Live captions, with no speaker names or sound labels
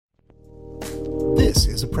This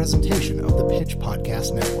is a presentation of the Pitch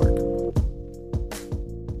Podcast Network.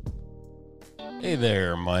 Hey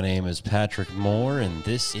there, my name is Patrick Moore, and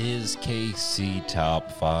this is KC Top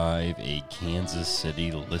 5, a Kansas City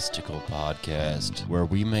listicle podcast where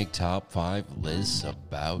we make top 5 lists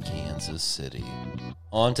about Kansas City.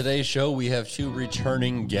 On today's show, we have two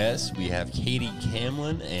returning guests. We have Katie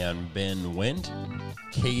Camlin and Ben Wendt.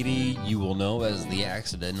 Katie, you will know as the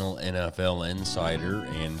accidental NFL insider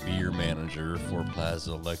and beer manager for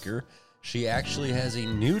Plaza Liquor. She actually has a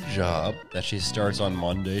new job that she starts on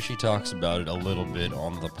Monday. She talks about it a little bit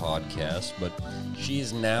on the podcast, but she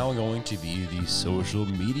is now going to be the social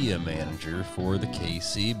media manager for the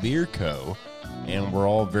KC Beer Co. And we're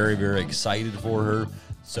all very, very excited for her.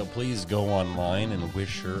 So please go online and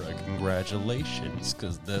wish her a congratulations,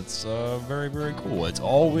 because that's very, very cool. It's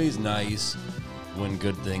always nice when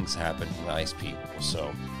good things happen to nice people.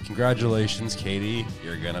 So congratulations, Katie.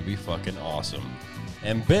 You're going to be fucking awesome.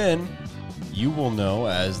 And Ben, you will know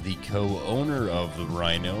as the co-owner of the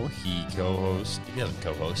Rhino. He hosts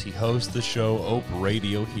the show Ope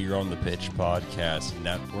Radio here on the Pitch Podcast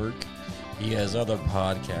Network. He has other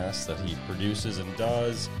podcasts that he produces and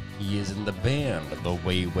does. He is in the band The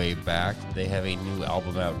Way, Way Back. They have a new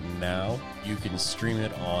album out now. You can stream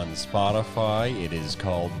it on Spotify. It is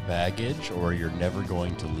called Baggage, or You're Never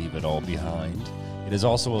Going to Leave It All Behind. It is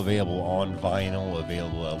also available on vinyl,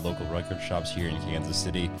 available at local record shops here in Kansas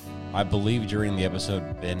City. I believe during the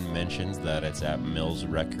episode, Ben mentions that it's at Mills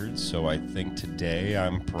Records, so I think today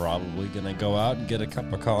I'm probably going to go out and get a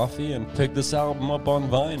cup of coffee and pick this album up on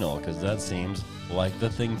vinyl, because that seems like the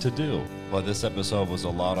thing to do. But this episode was a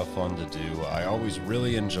lot of fun to do. I always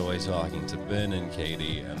really enjoy talking to Ben and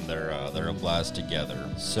Katie, and they're a blast together.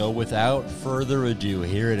 So without further ado,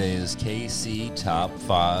 here it is, KC Top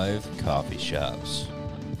 5 Coffee Shops.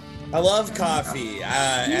 I love coffee.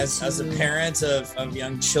 As a parent of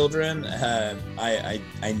young children, I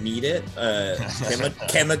need it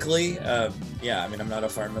chemically. Yeah, I mean, I'm not a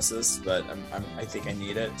pharmacist, but I think I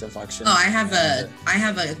need it to function. Oh, I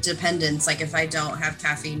have a dependence. Like if I don't have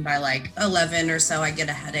caffeine by like 11 or so, I get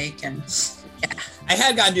a headache, and yeah. I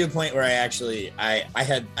had gotten to a point where I had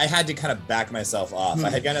to kind of back myself off.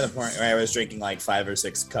 I had gotten to the point where I was drinking like 5 or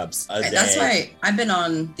 6 cups a day. That's why I've been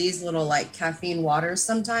on these little like caffeine waters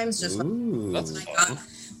sometimes. Just Ooh, that's fun.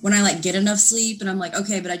 when I like get enough sleep and I'm like,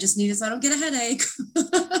 okay, but I just need it so I don't get a headache.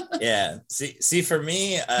 Yeah. See, for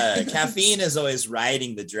me, caffeine is always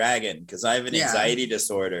riding the dragon because I have an anxiety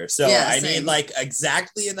disorder. So I need like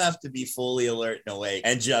exactly enough to be fully alert and awake,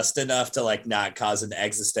 and just enough to like not cause an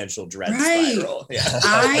existential dread spiral. Yeah.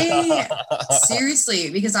 I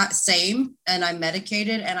seriously, because and I'm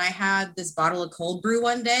medicated, and I had this bottle of cold brew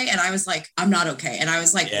one day, and I was like, I'm not okay. And I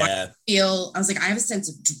was like, I have a sense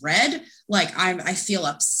of dread. Like I feel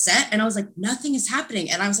upset, and I was like, nothing is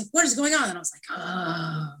happening. And I was like, what is going on? And I was like,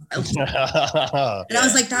 and I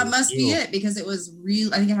was like, that must be it, because it was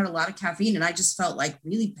real. I think I had a lot of caffeine, and I just felt like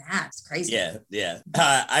really bad. It's crazy. Yeah.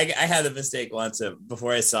 I had a mistake once.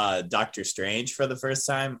 Before I saw Doctor Strange for the first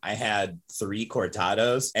time, I had 3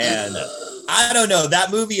 cortados, and I don't know.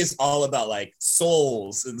 That movie is all about like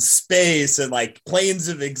souls and space and like planes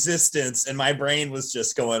of existence, and my brain was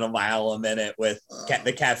just going a mile a minute with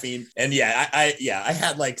the caffeine. And I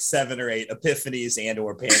had like 7 or 8 epiphanies and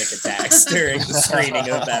or panic attacks during the screening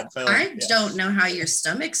of that film. I don't know how your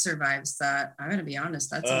stomach survives that. I'm gonna be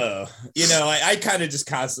honest. That's I kind of just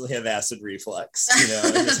constantly have acid reflux.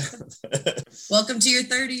 Welcome to your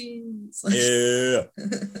 30s.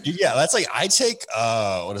 Yeah, that's like I take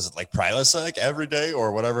what is it, like Prilosec every day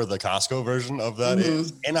or whatever the Costco version of that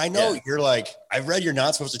is. And I know you're like, I've read you're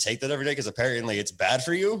not supposed to take that every day because apparently it's bad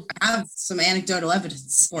for you. I have some anecdotal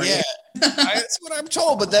evidence for you. That's what I'm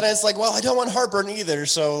told, but then it's like, well, I don't want heartburn either,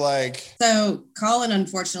 so Colin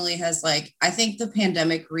unfortunately has like, I think the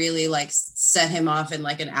pandemic really like set him off in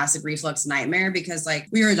like an acid reflux nightmare, because like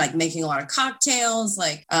we were like making a lot of cocktails,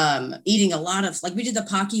 like eating a lot of like, we did the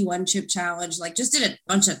Pocky 1 chip challenge, like just did a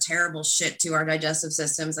bunch of terrible shit to our digestive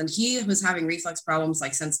systems, and he was having reflux problems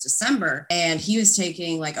like since December, and he was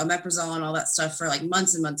taking like omeprazole and all that stuff for like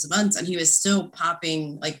months and months and months, and he was still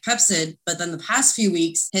popping like Pepcid. But then the past few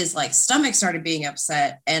weeks his like stomach started being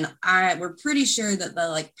upset, and we're pretty sure that the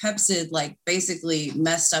like Pepcid like basically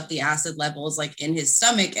messed up the acid levels like in his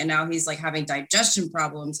stomach, and now he's like having digestion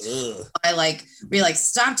problems. We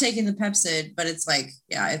stop taking the Pepcid, but it's like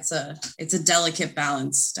it's a delicate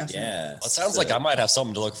balance, definitely. Well, it sounds like I might have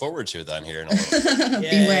something to look forward to then here in a little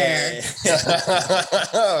bit. Beware.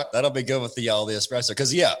 That'll be good with the espresso,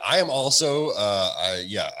 because I am also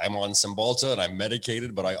I'm on Cymbalta and I'm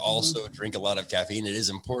medicated, but I also drink a lot of caffeine. It is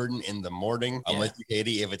important in the morning. I'm with you,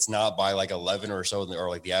 Katie. If it's not by like 11 or so, or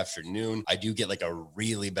like the afternoon, I do get like a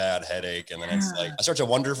really bad headache. And then it's like, I start to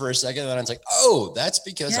wonder for a second, and then it's like, oh, that's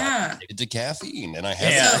because I'm addicted to caffeine and I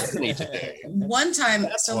haven't any today. One time,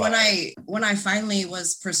 when I finally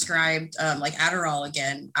was prescribed like Adderall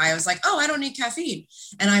again, I was like, oh, I don't need caffeine.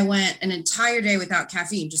 And I went an entire day without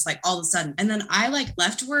caffeine, just like all of a sudden. And then I like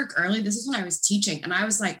left work early. This is when I was teaching. And I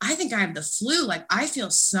was like, I think I have the flu. Like I feel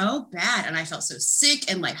so bad. And I felt so sick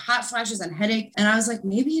and like hot flashes and headache. And I was like,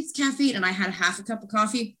 maybe it's caffeine. And I had half a cup of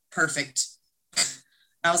coffee. Perfect.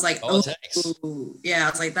 I was like, yeah, I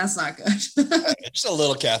was like, that's not good. Just a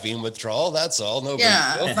little caffeine withdrawal. That's all. No big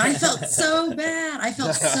deal. But I felt so bad. I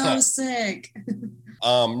felt so sick.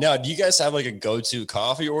 Now, do you guys have like a go-to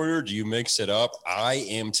coffee order? Do you mix it up? I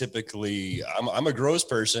am typically, I'm a gross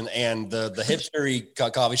person, and the hipstery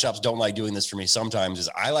coffee shops don't like doing this for me sometimes. Is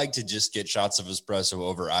I like to just get shots of espresso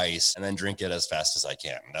over ice and then drink it as fast as I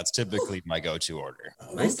can. That's typically my go-to order.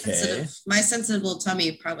 My sensitive little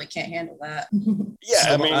tummy probably can't handle that. Yeah,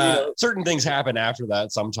 so, I mean, certain things happen after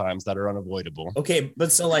that sometimes that are unavoidable. Okay,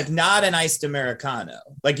 but so like not an iced Americano.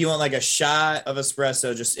 Like you want like a shot of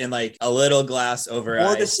espresso just in like a little glass over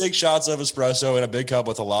 4 to 6 shots of espresso in a big cup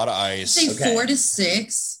with a lot of ice. Say 4 to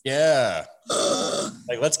 6 Yeah.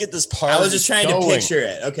 Like, let's get this party. I was just trying to picture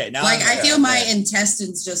it. Okay, now like I feel my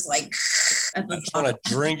intestines just like I just want to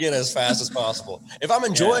drink it as fast as possible. If I'm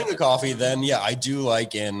enjoying a coffee, then I do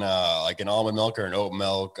like an almond milk or an oat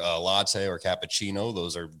milk latte or cappuccino.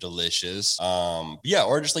 Those are delicious.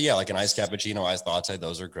 Or just like an iced cappuccino, iced latte.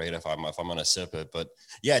 Those are great if I'm gonna sip it. But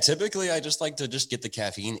yeah, typically I just like to just get the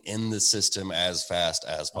caffeine in the system as fast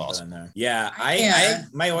as possible. Yeah, I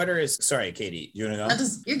my order is sorry, Katie. You want to go?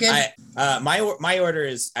 You're good. My order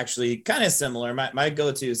is actually kind of similar. My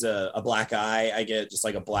go-to is a black eye. I get just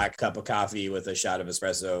like a black cup of coffee with a shot of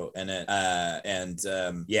espresso in it.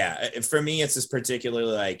 For me, it's just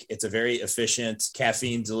particularly like it's a very efficient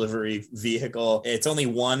caffeine delivery vehicle. It's only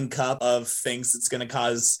 1 cup of things that's going to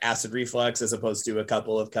cause acid reflux as opposed to a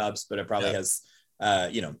couple of cups, but it probably has,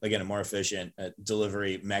 again, a more efficient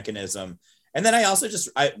delivery mechanism. And then I also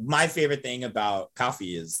my favorite thing about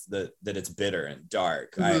coffee is that it's bitter and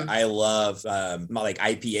dark. Mm-hmm. I love like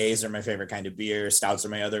IPAs are my favorite kind of beer. Stouts are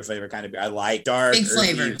my other favorite kind of beer. I like dark, big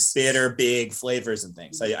flavors, bitter, big flavors and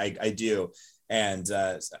things. I do. And,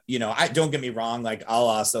 I don't get me wrong. Like I'll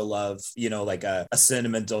also love, like a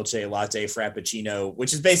cinnamon dolce latte frappuccino,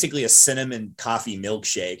 which is basically a cinnamon coffee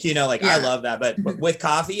milkshake, I love that. But with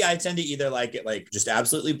coffee, I tend to either like it like just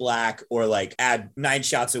absolutely black or like add 9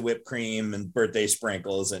 shots of whipped cream and birthday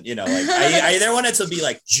sprinkles. And, I either want it to be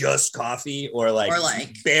like just coffee or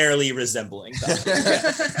like barely resembling coffee.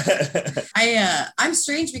 I'm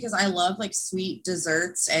strange because I love like sweet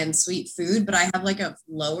desserts and sweet food, but I have like a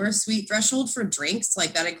lower sweet threshold for drinks.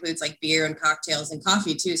 Like that includes like beer and cocktails and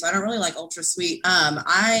coffee too. So I don't really like ultra sweet.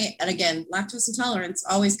 And again, lactose intolerance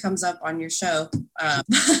always comes up on your show.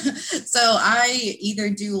 So I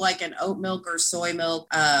either do like an oat milk or soy milk.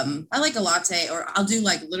 I like a latte, or I'll do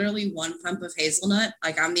like literally 1 pump of hazelnut.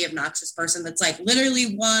 Like I'm the obnoxious person that's like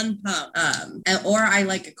literally 1 pump. Or I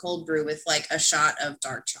like a cold brew with like a shot of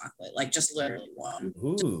dark chocolate, like just literally 1.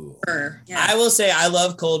 Ooh. I will say I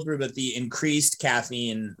love cold brew, but the increased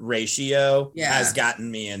caffeine ratio has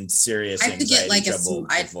gotten me in serious anxiety trouble.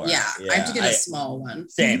 I have to get a small one.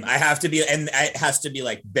 Same. I have to be, and it has to be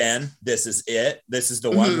like, Ben, this is it. This is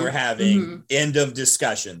the one we're having. Mm-hmm. End of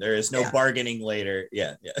discussion. There is no bargaining later.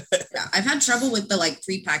 Yeah. I've had trouble with the like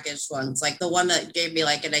prepackaged ones. Like the one that gave me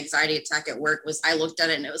like an anxiety attack at work was, I looked at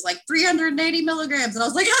it and it was like 380 milligrams. And I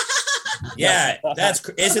was like, yeah,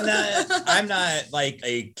 isn't that, I'm not like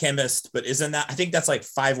a chemist, but isn't that, I think that's like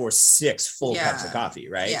 5 or 6 full cups of coffee,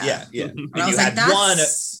 right? Yeah. And you had one,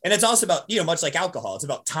 and it's also about, much like alcohol, it's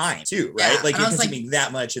about time too, right? Like you're consuming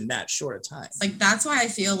that much in that short a time. Like, that's why I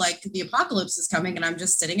feel like the apocalypse is coming and I'm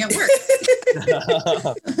just sitting at work.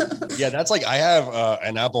 Yeah, that's like, I have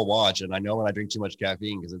an Apple Watch and I know when I drink too much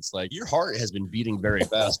caffeine, because it's like, your heart has been beating very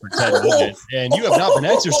fast for 10 minutes and you have not been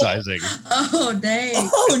exercising. Oh, dang.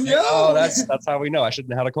 Oh, no. Oh, that's how we know. I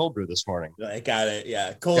shouldn't have had a cold brew this morning. I got it.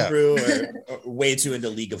 Yeah. Cold brew or way too into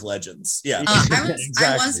League of Legends. Yeah.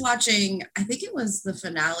 I was watching, I think it was the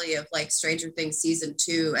finale of like Stranger Things season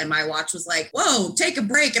 2, and my watch was like, whoa, take a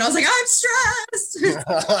break. And I was like, I'm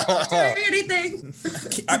stressed. Can't do anything.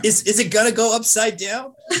 Is it gonna go upside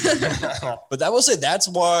down? But I will say that's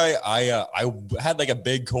why I had like a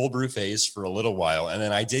big cold brew phase for a little while, and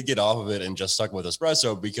then I did get off of it and just stuck with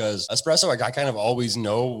espresso, because espresso, I kind of always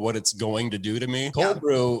know what it's it's going to do to me. Cold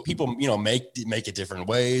brew, people, you know, make it different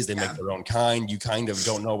ways. They make their own kind. You kind of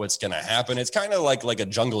don't know what's going to happen. It's kind of like a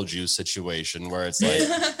jungle juice situation where it's like,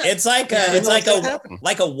 it's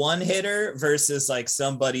like a one hitter versus like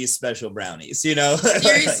somebody's special brownies, you know?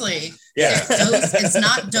 Seriously. Yeah. It's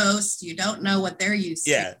not dosed. You don't know what they're used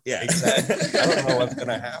to. Yeah. Exactly. I don't know what's going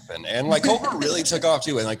to happen. And like cold brew really took off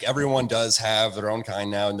too. And like everyone does have their own kind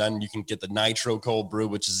now. And then you can get the nitro cold brew,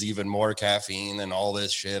 which is even more caffeine and all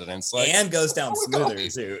this shit. And it's like, and goes down smoother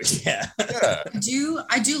too. Yeah.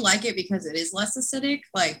 I do like it because it is less acidic.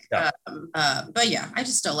 Like, but yeah, I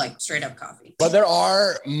just don't like straight up coffee. But there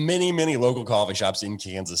are many local coffee shops in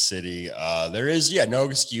Kansas City. There is, no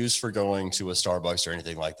excuse for going to a Starbucks or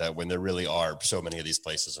anything like that when there really are so many of these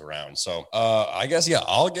places around. So I guess,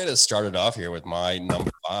 I'll get it started off here with my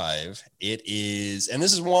number 5. It is, and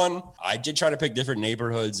this is one, I did try to pick different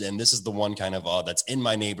neighborhoods, and this is the one kind of that's in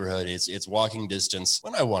my neighborhood. It's walking distance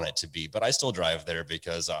when I want it to be, but I still drive there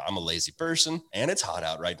because I'm a lazy person and it's hot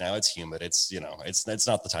out right now. It's humid. It's, it's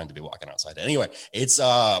not the time to be walking outside. Anyway, it's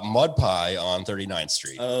Mud Pie on 39th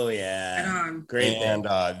Street. Oh yeah. Great. And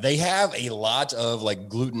they have a lot of like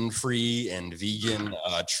gluten-free and vegan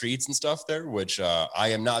treats and stuff there, which I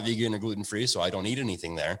am not vegan or gluten-free, so I don't eat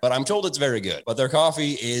anything there, but I'm told it's very good. But their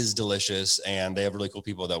coffee is delicious and they have really cool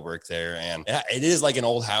people that work there. And it is like an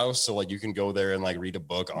old house. So like you can go there and like read a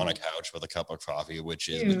book on a couch with a cup of coffee, which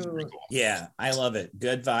is pretty cool. Yeah, I love it.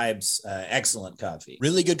 Good vibes, excellent coffee.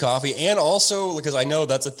 Really good coffee. And also because I know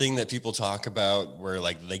that's a thing that people talk about where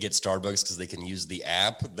like they get Starbucks because they can use the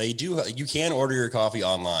app. You can order your coffee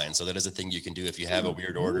online. So that is a thing you can do if you have a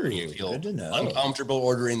weird order and you feel uncomfortable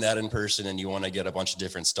ordering that in person and you want to get a bunch of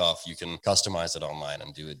different stuff. You can customize it online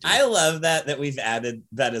and do it. I love that we've added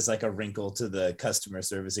that as like a wrinkle to the customer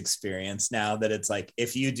service experience now, that it's like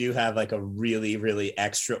if you do have like a really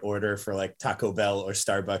extra order for like Taco Bell or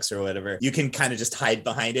Starbucks or whatever, you can kind of just hide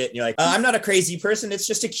behind it and you're like, I'm not a crazy person, it's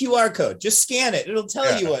just a QR code, just scan it, it'll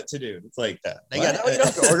tell you what to do. It's like you don't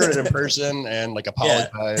have to order it in person and like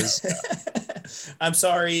apologize. I'm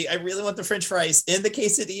sorry, I really want the French fries in the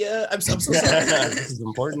quesadilla. I'm so sorry. This is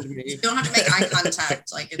important to me. You don't have to make eye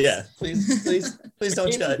contact. Like, please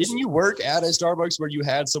don't judge. Didn't you work at a Starbucks where you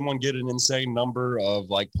had someone get an insane number of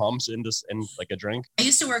like pumps in like a drink? I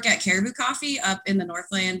used to work at Caribou Coffee up in the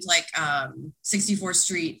Northland, like 64th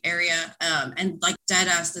Street area. And like dead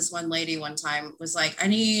ass, this one lady one time was like, I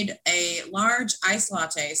need a large iced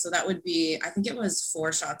latte. So that would be, I think it was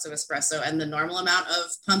 4 shots of espresso. And the normal amount of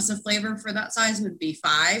pumps of flavor for that size would be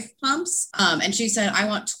 5 pumps. And she said, I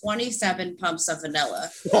want 27 pumps of vanilla.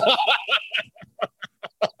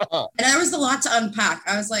 And there was a lot to unpack.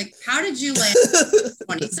 I was like, how did you land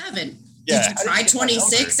 27? Did you try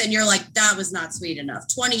 26 and you're like, that was not sweet enough?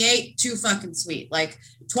 28, too fucking sweet. Like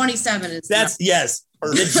 27 is yes.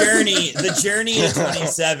 The journey to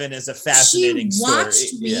 27 is a fascinating story.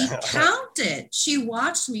 She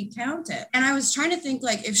watched me count it. And I was trying to think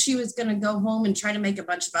like if she was going to go home and try to make a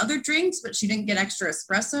bunch of other drinks, but she didn't get extra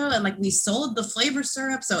espresso. And like we sold the flavor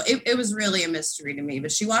syrup. So it was really a mystery to me,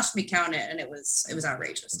 but she watched me count it and it was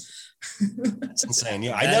outrageous. That's insane.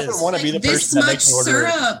 Yeah, I never want to be the person that makes an order.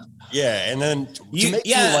 Syrup. Yeah, and then you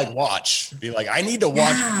like watch, be like, I need to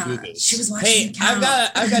watch you do this. She was watching.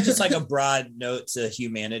 I've got just like a broad note to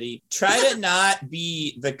humanity. Try to not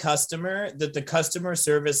be the customer that the customer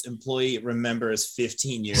service employee remembers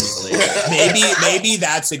 15 years later. maybe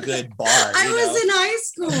that's a good bar. I was in high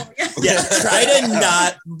school. Yeah, try to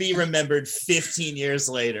not be remembered 15 years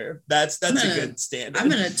later. That's a good standard. I'm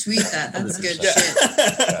gonna tweet that. That's good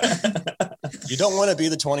shit. You don't want to be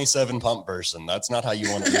the 27 pump person. That's not how you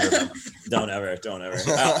want to be remembered. Don't ever.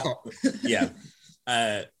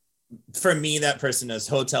 For me, that person is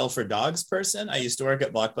Hotel for Dogs person. I used to work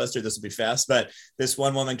at Blockbuster. This will be fast, but this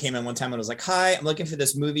one woman came in one time and was like, hi, I'm looking for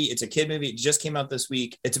this movie. It's a kid movie. It just came out this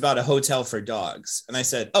week. It's about a hotel for dogs. And I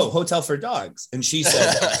said, oh, Hotel for Dogs. And she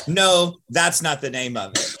said, no, that's not the name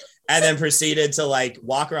of it. And then proceeded to like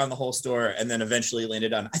walk around the whole store and then eventually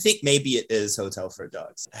landed on, I think maybe it is Hotel for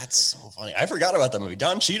Dogs. That's so funny. I forgot about that movie.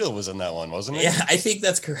 Don Cheadle was in that one, wasn't he? Yeah, I think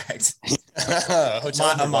that's correct.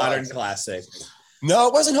 A modern classic. No,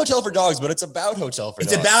 it wasn't Hotel for Dogs, but it's about Hotel for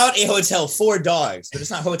Dogs. It's about a hotel for dogs, but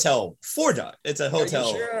it's not Hotel for Dogs. It's a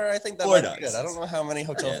hotel. Sure, I think that for might be good. I don't know how many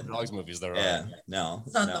Hotel for Dogs movies there are. Yeah, no.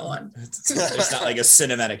 It's not the one. There's not like a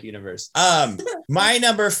cinematic universe. My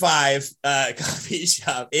number 5 coffee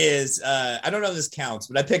shop is I don't know if this counts,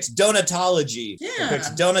 but I picked Donutology. Yeah. I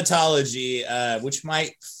picked Donutology, which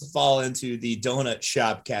might fall into the donut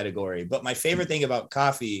shop category. But my favorite thing about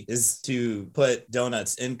coffee is to put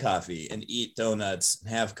donuts in coffee and eat donuts donuts and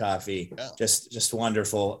have coffee. Yeah. Just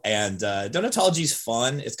wonderful. And donutology is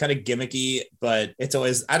fun. It's kind of gimmicky, but it's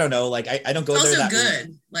always, I don't know, like I don't go It's there also that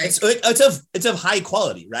good. Like it's of high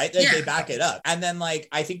quality, right? They Yeah. back it up. And then like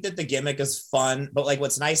I think that the gimmick is fun, but like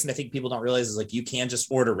what's nice and I think people don't realize is like you can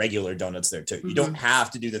just order regular donuts there too. You don't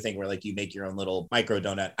have to do the thing where like you make your own little micro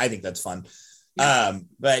donut. I think that's fun.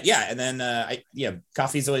 But yeah, and then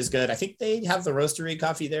coffee's always good. I think they have the roastery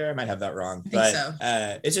coffee there. I might have that wrong, but so.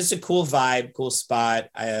 It's just a cool vibe, cool spot.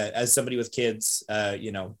 As somebody with kids,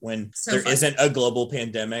 when So there fun. isn't a global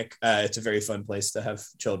pandemic, it's a very fun place to have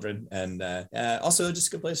children, and also just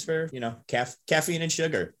a good place for caffeine and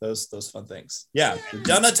sugar. Those fun things. Yeah,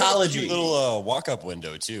 donutology. Cute little walk-up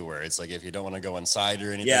window too, where it's like if you don't want to go inside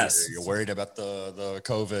or anything, Yes. or you're worried about the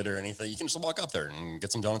COVID or anything, you can just walk up there and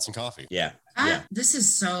get some donuts and coffee. Yeah. This is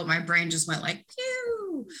so, my brain just went like,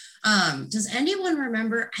 pew. Does anyone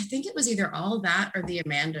remember? I think it was either All That or The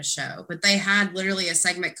Amanda Show, but they had literally a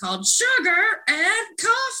segment called Sugar and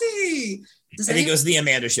Coffee. I think it was the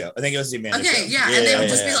Amanda Show. I think it was the Amanda Show. Okay, yeah, and they would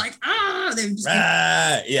just be like, they would just be,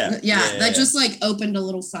 that just like opened a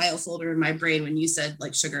little file folder in my brain when you said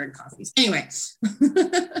like sugar and coffees. Anyway.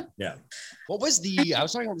 Yeah. What was I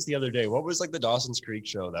was talking about this the other day. What was like the Dawson's Creek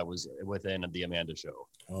show that was within the Amanda Show?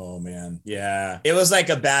 Oh man. Yeah. It was like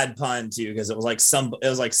a bad pun too, because it was like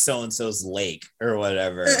so-and-so's lake or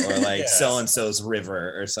whatever, or like so-and-so's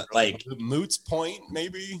river or something, like Moots Point,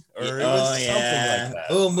 maybe? Or it oh was yeah. something like that.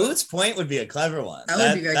 Oh, Moots Point would be a clever one. That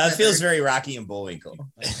would be very that clever. feels very Rocky and Bullwinkle.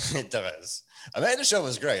 It does. Amanda Show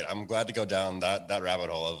was great. I'm glad to go down that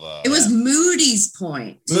rabbit hole of It was Moody's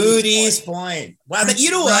Point. Moody's Point. Wow, but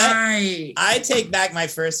you know what? Right. I take back my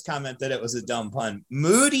first comment that it was a dumb pun.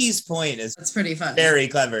 Moody's Point is That's pretty fun. very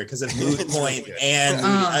clever because of Moot Point really and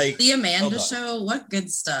like The Amanda Hold on. Show. What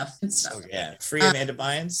good stuff. Good stuff. Okay. yeah, free Amanda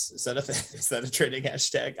Bynes. Is that a thing? Is that a trending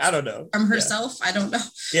hashtag? I don't know. From herself. I don't know.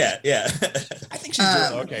 Yeah. I think she's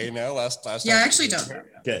doing okay now. Last Yeah, I time. actually don't.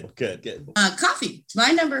 Good. Coffee.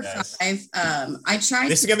 My number Yes. 5. I tried.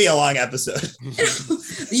 This is gonna be a long episode.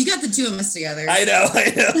 You got the two of us together. I know.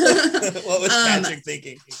 What was Patrick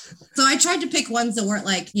thinking? So I tried to pick ones that weren't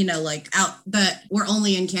like, like out, that were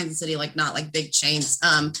only in Kansas City, like not like big chains.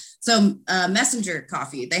 So Messenger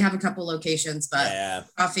Coffee, they have a couple locations, but Yeah.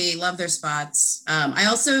 coffee, love their spots. I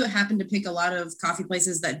also happen to pick a lot of coffee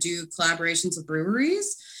places that do collaborations with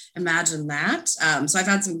breweries. Imagine that. So I've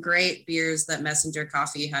had some great beers that Messenger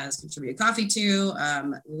Coffee has contributed coffee to.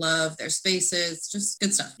 Love their spaces, just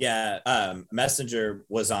good stuff. Yeah, Messenger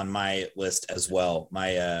was on my list as well.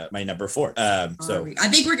 My number 4. So I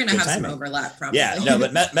think we're gonna good have some timing. overlap, probably. yeah, no,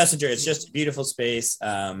 but Messenger, it's just a beautiful space.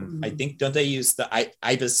 I think don't they use the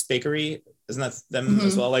Ibis Bakery? Isn't that them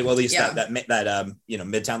as well? Like, well, at least Yeah. that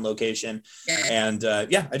Midtown location. Yeah. And I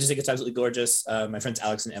just think it's absolutely gorgeous. My friends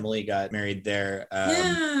Alex and Emily got married there.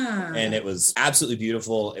 And it was absolutely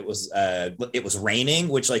beautiful. It was raining,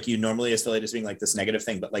 which like you normally affiliate as being like this negative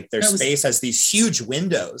thing, but like their space has these huge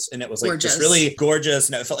windows, and it was like gorgeous. just really gorgeous.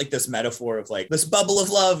 And it felt like this metaphor of like this bubble of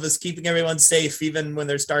love is keeping everyone safe, even when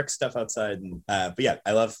there's dark stuff outside. And but yeah,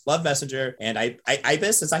 I love Messenger, and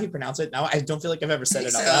Ibis, is that how you pronounce it? Now I don't feel like I've ever said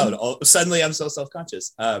it out loud. Suddenly I'm so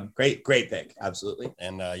self-conscious. Great pick, absolutely.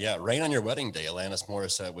 And rain on your wedding day, Alanis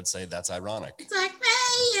Morissette would say that's ironic. It's like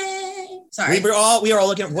rain. Sorry. We were all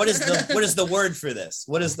looking at what is the word for this?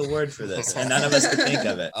 What is the word for this? And none of us could think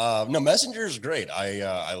of it. No, Messenger is great.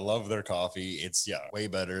 I love their coffee. It's way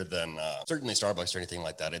better than certainly Starbucks or anything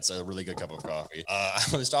like that. It's a really good cup of coffee. I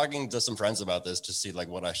was talking to some friends about this to see like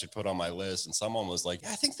what I should put on my list, and someone was like,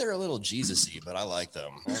 I think they're a little Jesus-y, but I like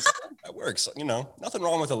them. I was like, that works. Nothing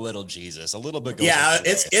wrong with a little Jesus. A little bit goes Yeah, a long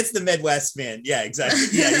way. it's the Midwest, man. Yeah, exactly.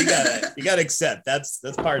 Yeah, you gotta accept that's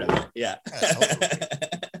part of it. Yeah.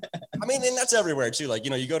 I mean, and that's everywhere too. Like,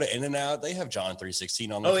 you go to In-N-Out, they have John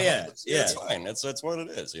 3:16 on the cover. Yeah. It's fine. That's what it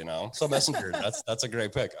is, So Messenger, that's a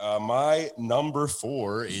great pick. My number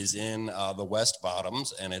 4 is in the West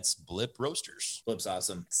Bottoms, and it's Blip Roasters. Blip's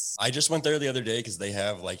awesome. I just went there the other day because they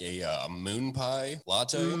have like a moon pie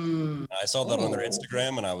latte. I saw that on their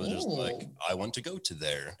Instagram, and I was just like, I want to go to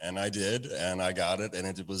there, and I did, and I got it, and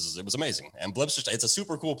it was amazing. And Blip's it's a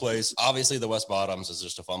super cool place. Obviously, the West Bottoms is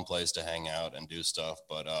just a fun place to hang out and do stuff,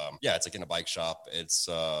 but it's like in a bike shop. It's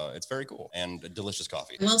very cool and delicious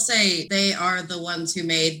coffee. I will say they are the ones who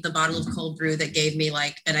made the bottle of cold brew that gave me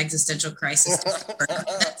like an existential crisis.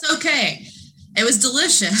 That's okay. It was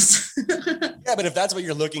delicious. Yeah, but if that's what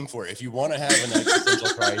you're looking for, if you want to have an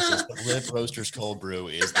existential crisis, the Blip Roasters cold brew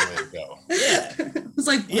is the way to go. Yeah. It's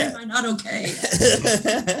like, why am I not okay?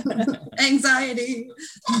 Anxiety.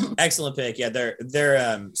 Excellent pick. Yeah,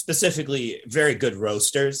 they're specifically very good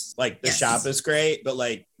roasters. Like the shop is great, but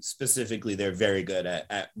like specifically, they're very good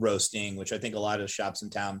at roasting, which I think a lot of shops in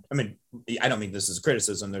town, I mean, I don't mean this as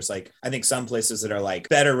criticism. There's like, I think some places that are like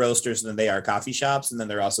better roasters than they are coffee shops. And then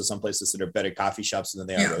there are also some places that are better coffee shops than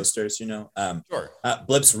they are roasters, you know? Sure.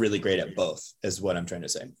 Blip's really great at both is what I'm trying to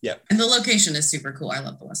say. Yeah. And the location is super cool. I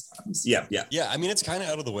love the West Bottoms. Yeah. I mean, it's kind of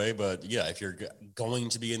out of the way, but yeah, if you're going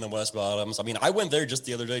to be in the West Bottoms, I mean, I went there just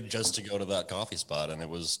the other day just to go to that coffee spot, and it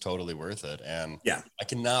was totally worth it. And I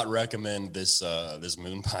cannot recommend this this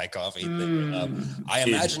moon pie coffee thing. I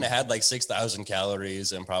imagine it had like 6,000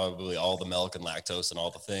 calories and probably all the milk and lactose and all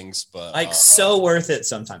the things, but like so worth it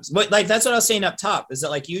sometimes. But like that's what I was saying up top is that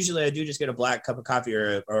like usually I do just get a black cup of coffee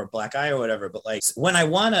or a black eye or whatever. But like when I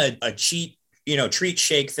want a cheat, you know, treat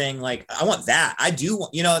shake thing, like I want that. I do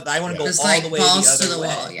want, you know, I want to go just all like the way balls the to other the way.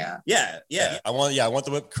 wall. Yeah. I want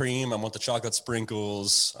the whipped cream. I want the chocolate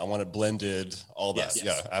sprinkles. I want it blended. All that. Yes.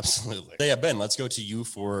 Yeah, absolutely. Yeah, Ben, let's go to you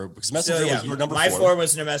for because Messenger was your number 4. My 4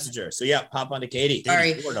 was no Messenger. So pop on to Katie.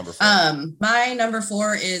 Sorry. Your number 4. My number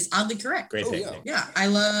 4 is Oddly Correct. Great pick. Yeah, I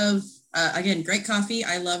love. Again, great coffee.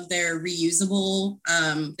 I love their reusable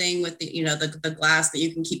thing with the, you know, the glass that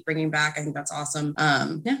you can keep bringing back. I think that's awesome.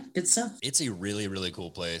 Good stuff. It's a really, really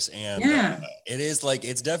cool place. And it is like,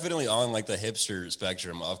 it's definitely on like the hipster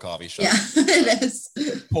spectrum of coffee shops. Yeah, it is.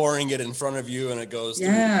 Pouring it in front of you and it goes through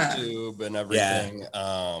the tube and everything.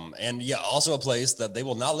 And also a place that they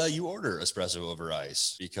will not let you order espresso over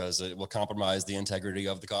ice because it will compromise the integrity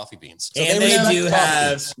of the coffee beans. So and they do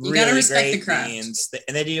have you really gotta respect great the craft. beans.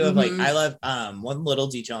 And they do have like, I love one little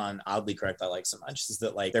detail on Oddly Correct I like so much is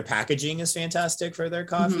that like their packaging is fantastic for their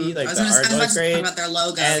coffee. Like the art looks great. About their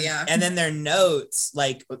logo, and then their notes,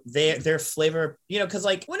 like their flavor, you know, because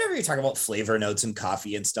like whenever you talk about flavor notes in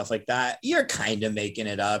coffee and stuff like that, you're kind of making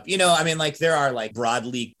it up. You know, I mean, like there are like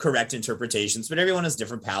broadly correct interpretations, but everyone has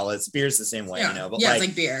different palates. Beer's the same way, you know. But it's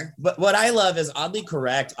like beer. But what I love is Oddly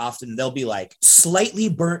Correct. Often they'll be like slightly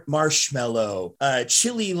burnt marshmallow,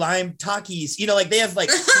 chili lime Takis. You know, like they have like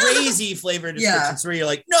crazy flavor descriptions where you're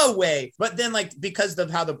like, no way. But then like because of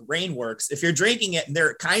how the brain works, if you're drinking it and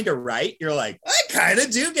they're kind of right, you're like, I kind of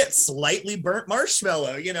do get slightly burnt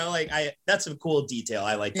marshmallow. You know, like that's a cool detail.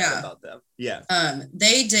 I like that about them. Yeah.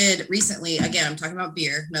 They did recently, again, I'm talking about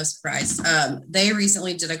beer, no surprise. They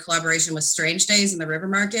recently did a collaboration with Strange Days in the River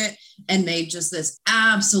Market and made just this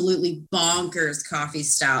absolutely bonkers coffee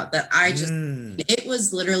stout that I just, it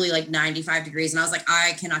was literally like 95 degrees. And I was like,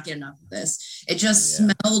 I cannot get enough of this. It just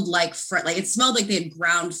smelled like, it smelled like they had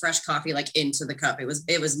ground fresh coffee like into the cup. It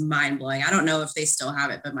was mind blowing. I don't know if they still have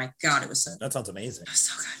it, but my God, it was so That sounds amazing. It was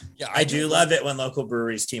so good. Yeah, I do love it when local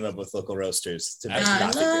breweries team up with local roasters to make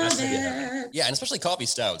coffee. Yeah, and especially coffee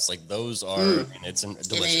stouts, like those are, I mean, it's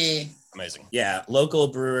delicious. Amazing. Yeah, local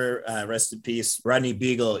brewer, rest in peace, Rodney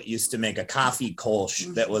Beagle used to make a coffee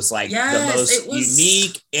kolsch that was like the most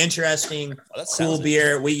unique, interesting, cool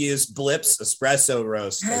beer. We used Blip's espresso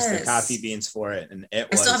roast as the coffee beans for it, and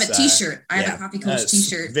I still have a T-shirt. I have a coffee kolsch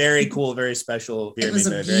T-shirt. Very cool, very special beer. It was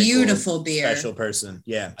a beautiful beer. Special person.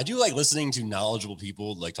 Yeah, I do like listening to knowledgeable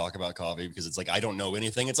people like talk about coffee because it's like I don't know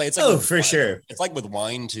anything. It's like for sure. It's like with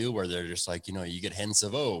wine too, where they're just like, you know, you get hints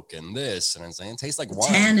of oak and this, and it's like it tastes like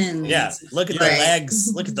wine. Tannins. Yeah. Look at the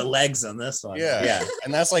legs. Look at the legs on this one. Yeah.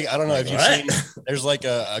 And that's like, I don't know if you've seen, there's like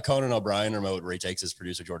a Conan O'Brien remote where he takes his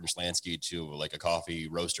producer, Jordan Schlansky, to like a coffee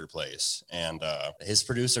roaster place. And his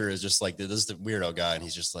producer is just like, this is the weirdo guy. And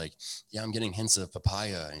he's just like, yeah, I'm getting hints of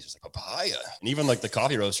papaya. And he's just like, papaya. And even like the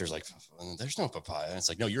coffee roaster is like, there's no papaya. And it's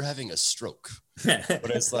like, no, you're having a stroke. But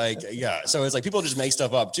it's like, so it's like people just make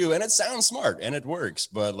stuff up too. And it sounds smart and it works.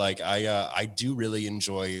 But like, I do really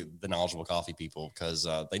enjoy the knowledgeable coffee people because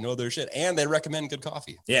they know their shit and they recommend good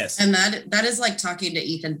coffee. Yes. And that is like talking to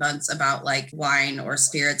Ethan Bunce about like wine or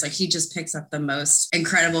spirits. Like he just picks up the most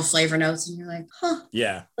incredible flavor notes and you're like, huh.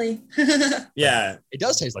 Yeah. Really? Yeah. It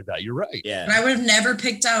does taste like that. You're right. Yeah. But I would have never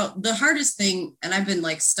picked out the hardest thing. And I've been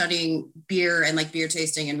like studying beer and like beer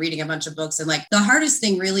tasting and reading a bunch of books. And like the hardest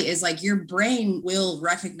thing really is like your brain will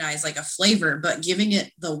recognize like a flavor, but giving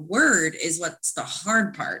it the word is what's the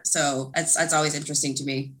hard part. So that's always interesting to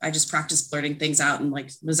me. I just practice blurting things out and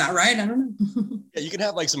like, was that right? I don't know. Yeah, you can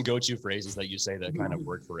have like some go-to phrases that you say that kind of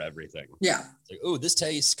work for everything. Yeah. It's like, oh, this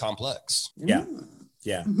tastes complex. Yeah.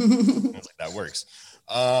 Yeah. It's like that works.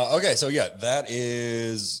 Okay, so that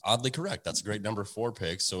is Oddly Correct. That's a great number 4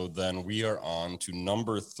 pick. So then we are on to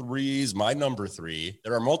number 3s. My number 3.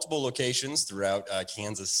 There are multiple locations throughout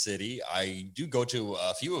Kansas City. I do go to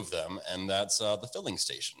a few of them, and that's the filling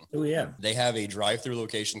station. Oh, yeah. They have a drive-through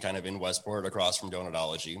location kind of in Westport across from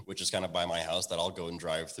Donutology, which is kind of by my house that I'll go and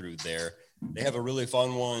drive through there. They have a really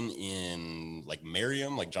fun one in like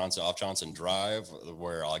Merriam, like Johnson Drive,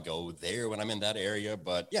 where I'll go there when I'm in that area.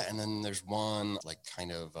 But yeah, and then there's one like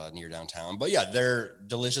kind of near downtown. But yeah, they're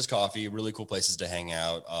delicious coffee, really cool places to hang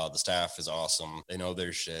out. The staff is awesome. They know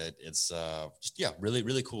their shit. It's just, yeah, really,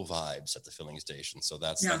 really cool vibes at the filling station. So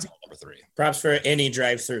that's my number 3. Props for any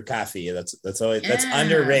drive-through coffee. That's always that's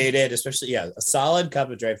underrated, especially a solid cup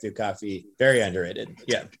of drive-through coffee. Very underrated.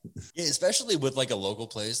 Yeah, especially with like a local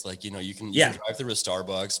place, like you can drive through a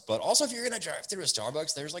Starbucks, but also if you're gonna drive through a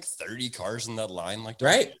Starbucks, there's like 30 cars in that line. Like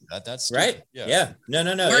that's right. Yeah.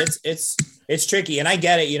 No. It's tricky, and I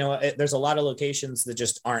get it. There's a lot of locations that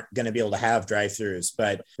just aren't going to be able to have drive-throughs,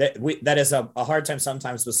 but that is a hard time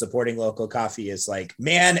sometimes with supporting local coffee. Is like,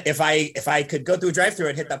 man, if I could go through a drive-through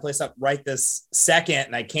and hit that place up right this second,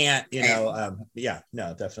 and I can't,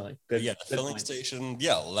 definitely. Good. Yeah, the filling station.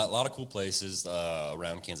 Yeah, a lot of cool places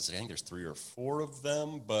around Kansas City. I think there's 3 or 4 of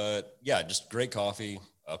them, but yeah, just great coffee.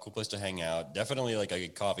 A cool place to hang out. Definitely like a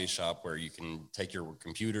coffee shop where you can take your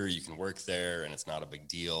computer, you can work there, and it's not a big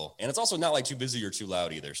deal. And it's also not like too busy or too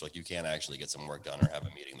loud either. So like you can actually get some work done or have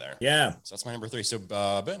a meeting there. Yeah. So that's my number 3. So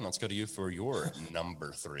Ben, let's go to you for your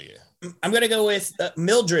number 3. I'm gonna go with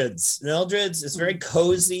Mildred's. Mildred's is very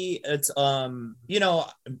cozy. It's I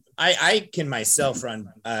can myself run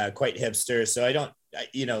quite hipster, so I don't.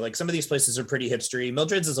 Like some of these places are pretty hipstery.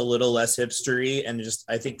 Mildred's is a little less hipstery and just,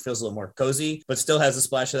 I think, feels a little more cozy, but still has a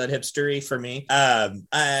splash of that hipstery for me. But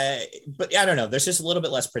I don't know. There's just a little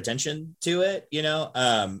bit less pretension to it.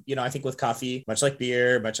 I think with coffee, much like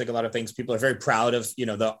beer, much like a lot of things, people are very proud of,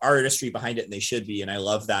 the artistry behind it, and they should be. And I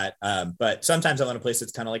love that. But sometimes I want a place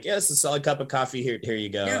that's kind of like, it's a solid cup of coffee. Here you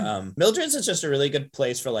go. Yeah. Mildred's is just a really good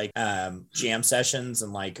place for like jam sessions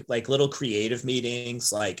and like little creative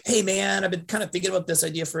meetings. Like, hey man, I've been kind of thinking about this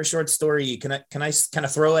idea for a short story. Can I kind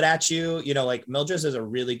of throw it at you? Like Mildred's is a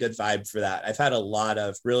really good vibe for that. I've had a lot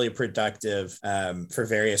of really productive for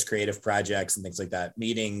various creative projects and things like that,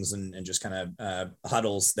 meetings and just kind of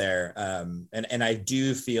huddles there. And I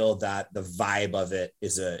do feel that the vibe of it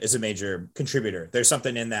is a major contributor. There's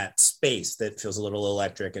something in that space that feels a little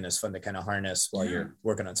electric and is fun to kind of harness while you're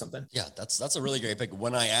working on something. Yeah, that's a really great pick.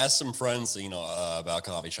 When I asked some friends, about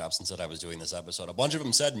coffee shops and said I was doing this episode, a bunch of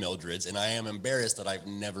them said Mildred's, and I am embarrassed that I've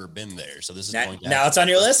never been there. So this is now it's on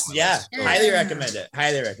your list. Yeah. Highly recommend it.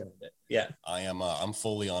 Yeah. I'm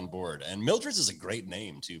fully on board. And Mildred's is a great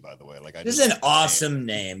name too, by the way. Like this is an awesome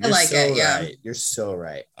name. You're so right. You're so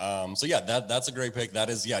right. So yeah, that's a great pick. That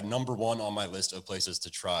is number 1 on my list of places to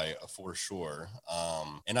try for sure.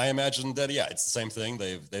 And I imagine that it's the same thing.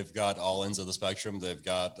 They've got all ends of the spectrum. They've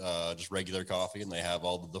got just regular coffee, and they have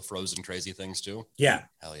all the frozen crazy things too. Yeah.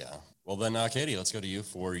 Hell yeah. Well then, Katie, let's go to you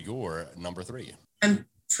for your number 3. I'm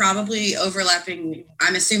probably overlapping,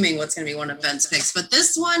 I'm assuming, what's going to be one of Ben's picks, but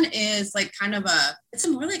this one is like kind of it's a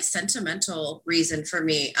more like sentimental reason for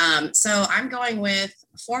me. So I'm going with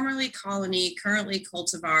formerly Colony, currently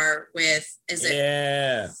Cultivar with,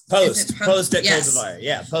 Post at Cultivar.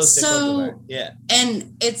 Yeah. Post at Cultivar. Yeah.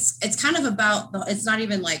 And it's kind of about it's not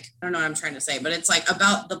even like, I don't know what I'm trying to say, but it's like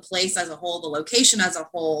about the place as a whole, the location as a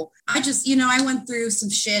whole. I just, I went through some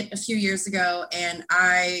shit a few years ago, and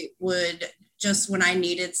I would just, when I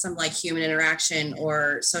needed some like human interaction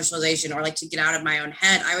or socialization or like to get out of my own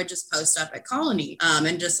head, I would just post up at Colony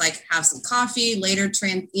and just like have some coffee. Later,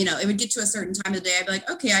 it would get to a certain time of the day. I'd be like,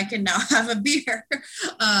 okay, I can now have a beer.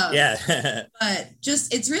 But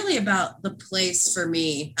just, it's really about the place for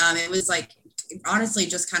me. It was like, honestly,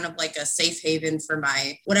 just kind of like a safe haven for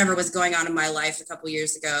my whatever was going on in my life a couple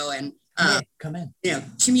years ago. And come in.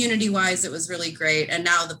 Community wise, it was really great. And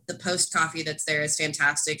now the post coffee that's there is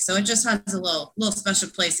fantastic. So it just has a little special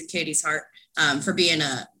place in Katie's heart for being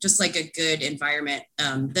just like a good environment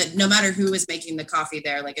that no matter who is making the coffee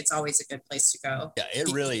there, like it's always a good place to go. Yeah,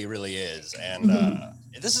 it really, really is. And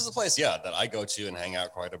this is a place, that I go to and hang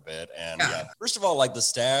out quite a bit. And first of all, like the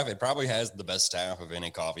staff, it probably has the best staff of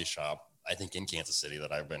any coffee shop, I think, in Kansas City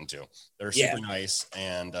that I've been to. They're super nice.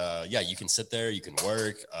 And you can sit there, you can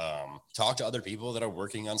work, talk to other people that are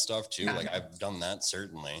working on stuff too. Like I've done that,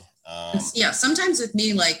 certainly. Sometimes with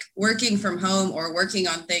me, like working from home or working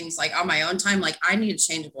on things like on my own time, like I need to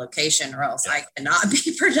change of location or else I cannot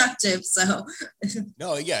be productive. So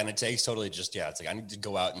no, and it takes totally just, it's like I need to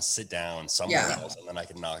go out and sit down somewhere else, and then I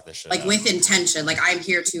can knock this shit like out. With intention, like I'm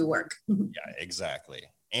here to work. Yeah, exactly.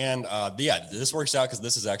 And this works out because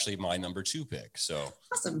this is actually my number 2 pick. So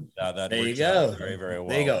awesome. That there you go. Very, very well.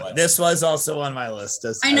 There you go. This was also on my list.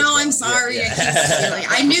 I know. I'm sorry.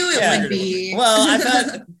 I knew it would be. Well, I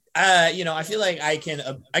thought. I feel like I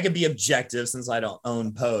can be objective since I don't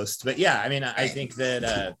own Post, but I mean, I think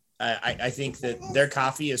that I think that their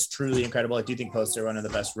coffee is truly incredible. I do think Post are one of the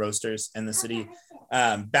best roasters in the city.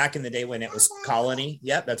 Back in the day when it was Colony.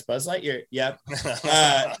 Yep, that's Buzz Lightyear. Yep.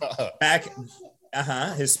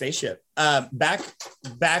 His spaceship.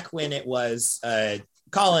 Back when it was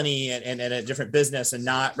Colony and a different business and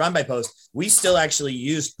not run by Post, we still actually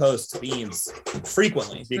used Post beans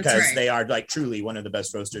frequently because they are like truly one of the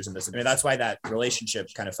best roasters in this. I mean, that's why that relationship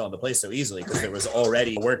kind of fell into place so easily, because there was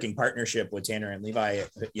already a working partnership with Tanner and Levi.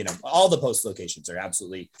 You know, all the Post locations are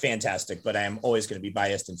absolutely fantastic, but I am always going to be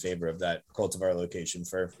biased in favor of that Cultivar location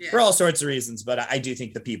for all sorts of reasons. But I do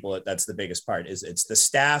think the people, that's the biggest part, is it's the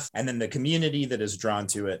staff and then the community that is drawn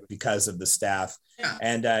to it because of the staff. Yeah.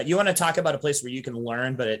 And you want to talk about a place where you can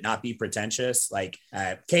learn, but it not be pretentious, like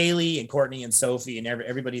Kaylee and Courtney and Sophie and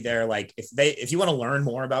everybody there. Like if you want to learn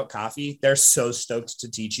more about coffee, they're so stoked to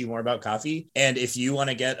teach you more about coffee. And if you want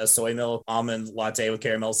to get a soy milk almond latte with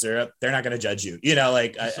caramel syrup, they're not going to judge you, you know,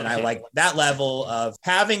 like, and I like that level of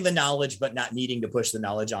having the knowledge, but not needing to push the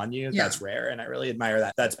knowledge on you. Yeah. That's rare. And I really admire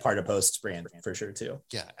that. That's part of Post's brand for sure too.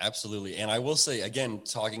 Yeah, absolutely. And I will say, again,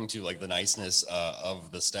 talking to like the niceness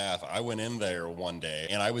of the staff, I went in there one day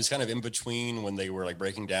and I was kind of in between when they were like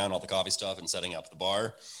breaking down all the coffee stuff and setting up the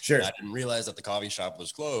bar. Sure. And I didn't realize that the coffee shop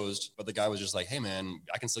was closed, but the guy was just like, hey man,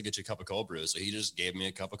 I can still get you a cup of cold brew. So he just gave me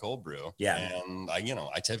a cup of cold brew. Yeah. And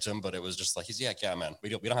I tipped him, but it was just like, he's yeah, man, we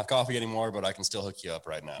don't have coffee anymore, but I can still hook you up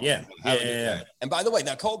right now. Yeah. Yeah. And by the way,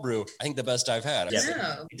 that cold brew, I think the best I've had.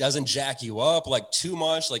 It doesn't jack you up like too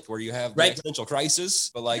much, like where you have the existential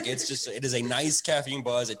crisis, but like, it is a nice caffeine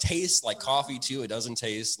buzz. It tastes like coffee too. It doesn't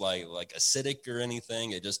taste like acidic or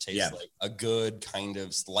anything. It just tastes like a good kind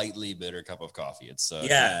of slightly bitter cup of coffee. It's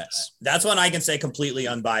that's one I can say completely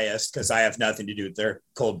unbiased because I have nothing to do with their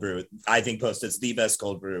cold brew. I think Post is the best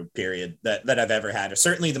cold brew period that I've ever had, or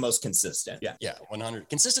certainly the most consistent. Yeah 100.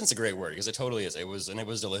 Consistent's a great word because it totally is. It was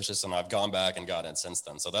delicious, and I've gone back and gotten it since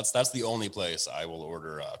then. So that's the only place I will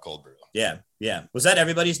order cold brew. Yeah. Was that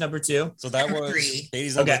everybody's number 2? So that was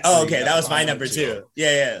Katie's number 3. Oh, okay. That was my number 2.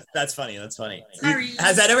 Yeah. That's funny. Sorry.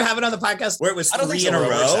 Has that ever happened on the podcast where it was 3 in a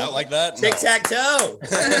row? Like that? Tic-tac-toe.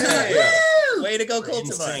 Way to go,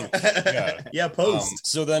 Cultivar. Yeah, Post.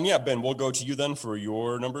 So then, Ben, we'll go to you then for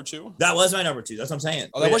your number 2. That was my number 2. That's what I'm saying.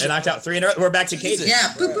 Oh, that was knocked out 3 in a row. We're back to Katie.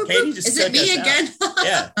 Yeah. Boop, boop, Katie boop. just is it me again?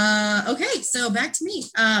 Yeah. Okay, so back to me.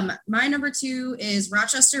 My number 2 is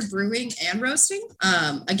Rochester Brewing and Roasting.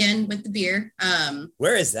 Again with the beer.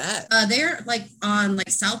 Where is that? They're like on like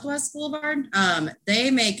Southwest Boulevard.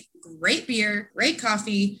 They make great beer, great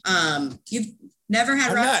coffee. You've never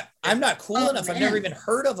had I'm not cool enough. Man. I've never even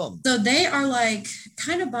heard of them. So they are like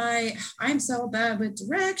kind of I'm so bad with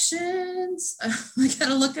directions. I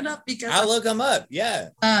gotta look it up because I'll look them up. Yeah.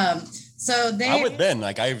 So I'm with Ben.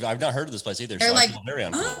 Like I've not heard of this place either. They're so like,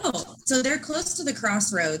 oh, so they're close to the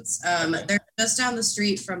Crossroads. They're just down the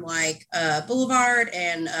street from like Boulevard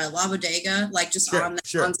and La Bodega, like just on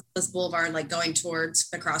this Boulevard, like going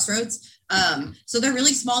towards the Crossroads. So they're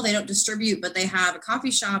really small. They don't distribute, but they have a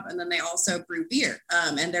coffee shop and then they also brew beer.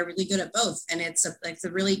 And they're really good at both. And it's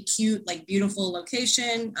a really cute, like beautiful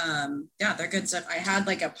location. They're good stuff. I had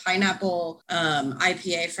like a pineapple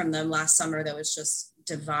IPA from them last summer that was just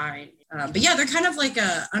divine. But yeah, they're kind of like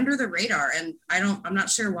under the radar, and I'm not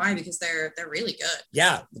sure why, because they're really good.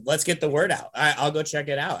 Yeah, let's get the word out. I'll go check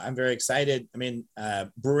it out. I'm very excited. I mean,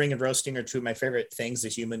 brewing and roasting are 2 of my favorite things a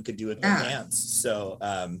human could do with their hands. So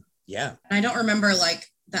yeah. And I don't remember like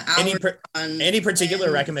the hours any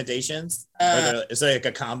particular recommendations? Is it like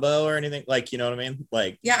a combo or anything? Like, you know what I mean?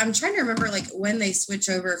 Like, yeah, I'm trying to remember like when they switch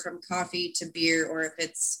over from coffee to beer, or if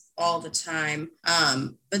it's all the time.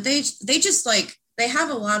 But they just like, they have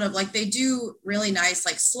a lot of like, they do really nice,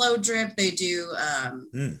 like slow drip. They do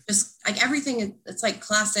just like everything. It's like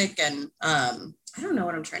classic. And I don't know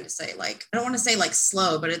what I'm trying to say. Like, I don't want to say like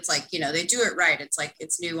slow, but it's like, you know, they do it right. It's like,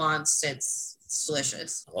 it's nuanced. It's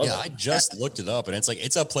delicious. I just looked it up, and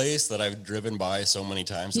it's a place that I've driven by so many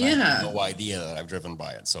times. And I have no idea that I've driven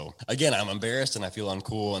by it. So again, I'm embarrassed and I feel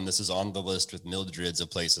uncool, and this is on the list with Mildred's of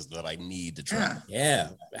places that I need to try.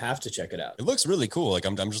 Yeah, have to check it out. It looks really cool. Like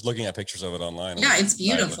I'm just looking at pictures of it online. Yeah, it's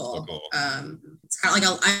beautiful. So cool. It's kind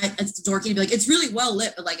of like it's dorky to be like, it's really well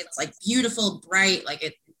lit, but like it's like beautiful, bright, like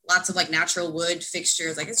it. Lots of like natural wood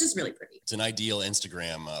fixtures. Like, it's just really pretty. It's an ideal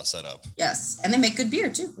Instagram setup. Yes. And they make good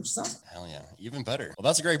beer too, which is awesome. Hell yeah. Even better. Well,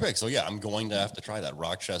 that's a great pick. So yeah, I'm going to have to try that.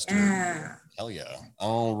 Rochester. Hell yeah.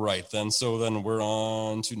 All right then. So then we're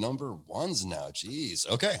on to number 1s now. Jeez.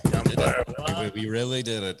 Okay. We really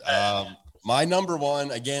did it. My number 1,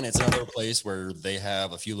 again, it's another place where they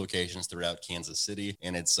have a few locations throughout Kansas City,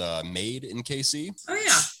 and it's Made in KC. Oh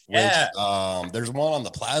yeah. There's one on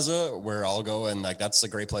the plaza where I'll go, and like that's a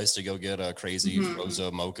great place to go get a crazy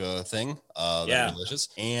Rosa mocha thing. They're delicious.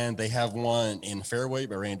 And they have one in Fairway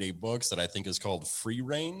by Randy Books that I think is called Free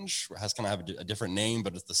Range. It has kind of have a different name,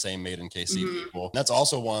 but it's the same Made in KC people. And that's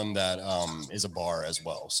also one that is a bar as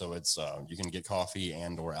well. So it's you can get coffee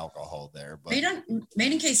and or alcohol there. But Made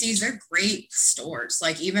in KC's, they're great stores.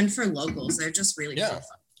 Like even for locals, they're just really fun.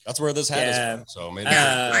 That's where this hat is from. So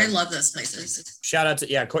I love those places. Shout out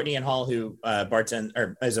to Courtney and Hall, who bartend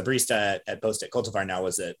or is a barista at Post at Cultivar now,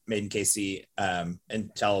 was at Made in KC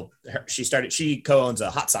until she co-owns a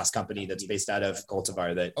hot sauce company that's based out of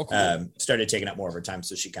Cultivar that started taking up more of her time,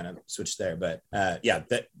 so she kind of switched there. But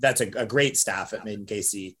that's a great staff at Made in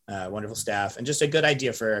KC, wonderful staff, and just a good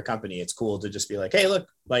idea for a company. It's cool to just be like, hey, look,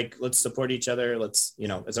 like let's support each other. Let's,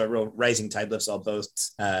 it's a real rising tide lifts all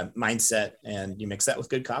boats mindset, and you mix that with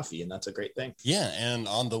good coffee, and that's a great thing. Yeah, and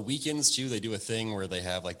on the weekends too, they do a thing where they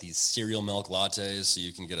have like these cereal milk lattes, so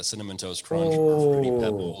you can get a Cinnamon Toast Crunch or Fruity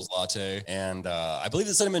Pebbles latte, and I believe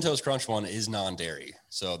the Cinnamon Toast Crunch one is non-dairy,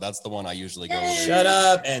 so that's the one I usually go with. Shut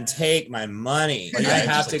up and take my money. I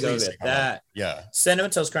have to go get that. Yeah,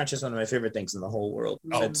 Cinnamon Toast Crunch is one of my favorite things in the whole world.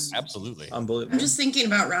 It's absolutely unbelievable. I'm just thinking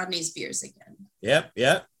about Rodney's beers again. Yep.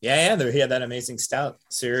 He had that amazing stout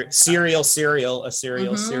cereal.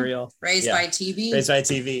 Raised by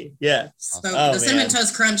TV. Yeah. So the Cinnamon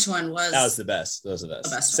Toast Crunch one was the best. Those are the best.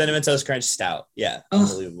 The Cinnamon Toast Crunch stout. Yeah.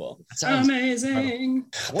 Unbelievable. Amazing.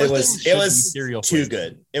 It was too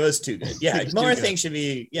good. It was too good. Yeah. More things should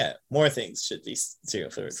be cereal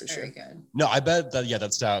flavored for sure. Very good. No, I bet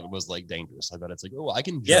that stout was like dangerous. I bet it's like, oh, I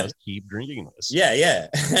can just keep drinking this. Yeah.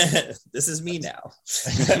 This is me now.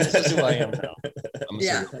 This is who I am now. I'm a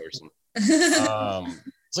cereal person.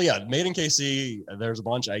 So yeah, Made in KC, there's a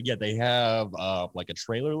bunch. They have like a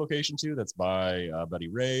trailer location too that's by Betty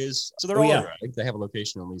Ray's. So they're all right. They have a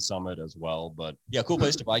location in Lee Summit as well. But yeah, cool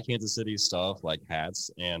place to buy Kansas City stuff like hats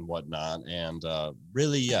and whatnot. And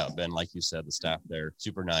really, Ben, like you said, the staff there,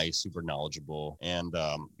 super nice, super knowledgeable. And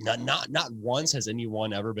not once has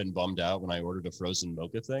anyone ever been bummed out when I ordered a frozen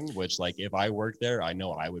mocha thing, which like if I worked there, I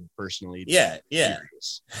know I would personally be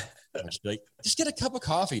furious. Like, just get a cup of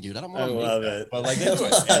coffee, dude. I don't want to make that. But like, they do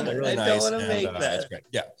it. Yeah, they're really nice. I don't want to make that. It's great.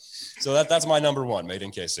 Yeah. So that's my number one, Made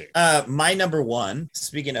in KC. My number one,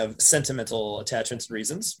 speaking of sentimental attachments and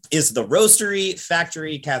reasons, is the Roastery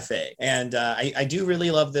Factory Cafe. And I do really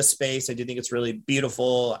love this space. I do think it's really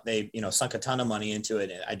beautiful. They, sunk a ton of money into it.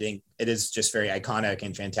 I think it is just very iconic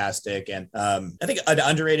and fantastic. And I think an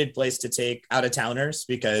underrated place to take out of towners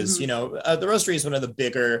because, the Roastery is one of the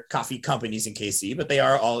bigger coffee companies in KC, but they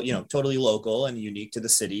are all, totally local and unique to the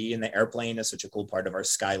city. And the airplane is such a cool part of our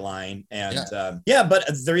skyline. And but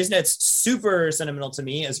the reason it's super sentimental to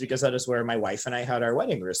me is because that is where my wife and I had our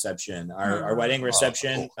wedding reception. Our wedding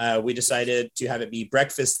reception, we decided to have it be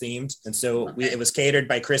breakfast themed. And so it was catered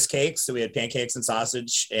by Chris Cakes. So we had pancakes and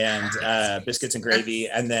sausage and biscuits and gravy.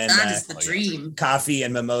 And then the dream. Coffee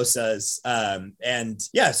and mimosas. So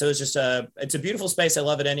it's just it's a beautiful space. I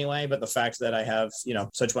love it anyway. But the fact that I have,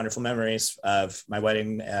 such wonderful memories of my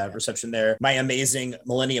wedding reception there, my amazing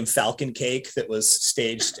Millennium Falcon cake that was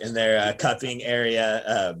staged in their cupping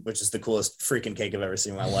area, which is the coolest freaking cake I've ever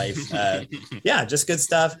seen in my life. Just good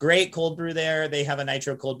stuff. Great cold brew there. They have a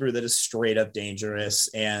nitro cold brew that is straight up dangerous.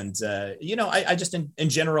 And, I just, in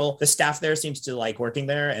general, the staff there seems to like working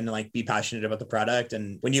there and like be passionate about the product.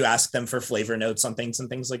 And when you ask them for flavor notes on things and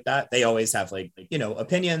things like that, they always have like,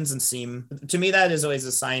 opinions and seem, to me, that is always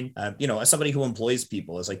a sign, as somebody who employs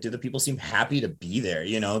people is like, do the people seem happy to be there?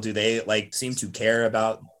 Do they like seem to care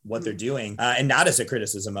about what they're doing, and not as a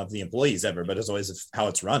criticism of the employees ever, but as always how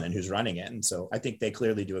it's run and who's running it. And so I think they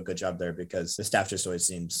clearly do a good job there because the staff just always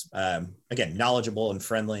seems, again, knowledgeable and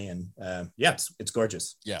friendly. And it's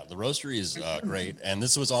gorgeous. Yeah, the Roastery is great. And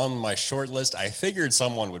this was on my short list. I figured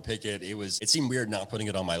someone would pick it. It seemed weird not putting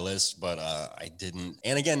it on my list, but I didn't.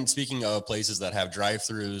 And again, speaking of places that have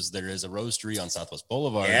drive-thrus, there is a Roastery on Southwest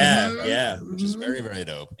Boulevard. Which is very, very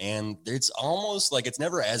dope. And it's almost like it's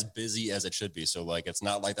never as busy as it should be. So like, it's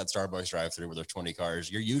not like that Starbucks drive-thru where there's 20 cars.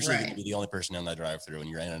 You're usually going to be the only person in that drive-thru and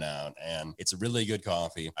you're in and out. And it's a really good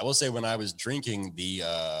coffee. I will say when I was drinking the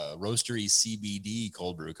Roastery CBD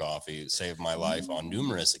cold brew coffee, it saved my life on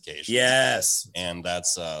numerous occasions. Yes. And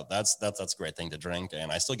that's a great thing to drink.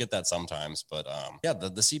 And I still get that sometimes, but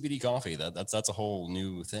the CBD coffee, that's a whole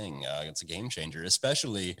new thing. It's a game changer,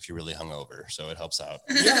 especially if you're really hungover. So it helps out.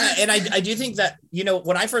 Yeah. And I do think that,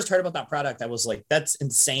 when I first heard about that product, I was like, that's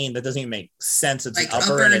insane. That doesn't even make sense. It's like an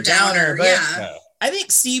upper and a downer. But I think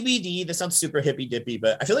CBD, this sounds super hippy dippy,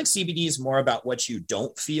 but I feel like CBD is more about what you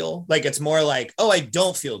don't feel. Like it's more like, oh, I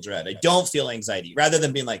don't feel dread. I don't feel anxiety, rather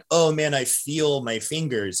than being like, oh man, I feel my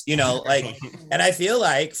fingers, like, and I feel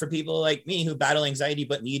like for people like me who battle anxiety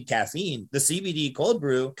but need caffeine, the CBD cold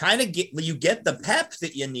brew kind of you get the pep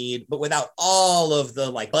that you need, but without all of the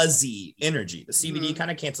like buzzy energy. The CBD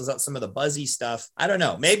kind of cancels out some of the buzzy stuff. I don't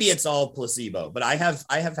know. Maybe it's all placebo, but I have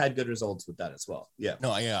had good results with that as well. Yeah.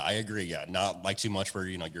 No, I agree. Yeah. Not like too much where,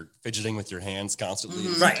 you're fidgeting with your hands constantly.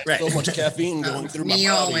 Right. So much caffeine going through my body.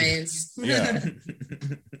 Always. Yeah.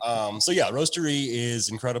 So yeah, Roastery is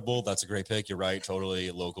incredible. That's a great pick. You're right.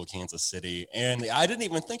 Totally local Kansas City. And I didn't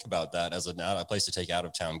even think about that as a place to take out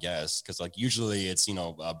of town guests. Cause like usually it's,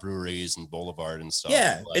 breweries and Boulevard and stuff.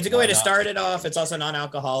 Yeah. Like, It's a good way to start it off. It's also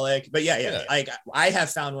non-alcoholic, but yeah. Like I have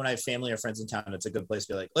found when I have family or friends in town, it's a good place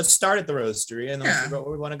to be like, let's start at the Roastery and then we'll figure out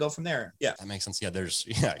where we want to go from there. Yeah. That makes sense.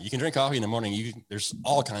 Yeah. You can drink coffee in the morning. There's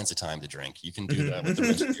all kinds of time to drink. You can do that with the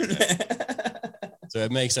rest of your day. So it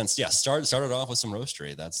makes sense. Yeah, start it off with some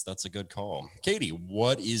Roastery. That's a good call. Katie,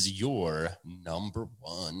 what is your number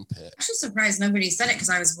one pick? I'm actually surprised nobody said it because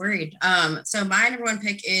I was worried. So my number one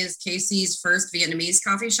pick is Casey's first Vietnamese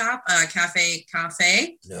coffee shop, Cafe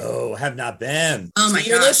Cafe. No, have not been. Oh my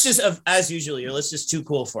your gosh. list is as usual. Your list is too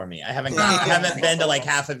cool for me. I haven't been to like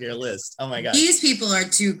half of your list. Oh my god. These people are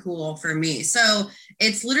too cool for me. So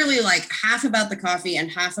it's literally like half about the coffee and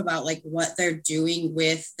half about like what they're doing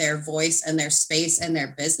with their voice and their space and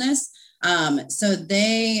their business. So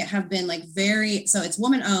they have been like it's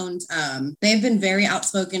woman owned. They've been very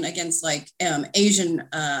outspoken against like Asian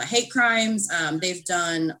hate crimes. They've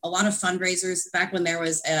done a lot of fundraisers. Back when there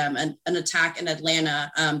was an attack in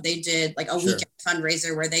Atlanta, they did like a weekend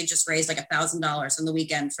fundraiser where they just raised like $1,000 on the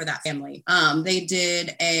weekend for that family. They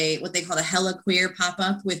did what they call a Hella Queer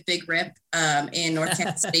pop-up with Big Rip in North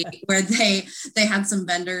Kansas City, where they had some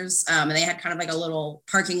vendors and they had kind of like a little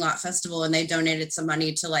parking lot festival, and they donated some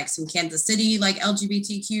money to like some Kansas City like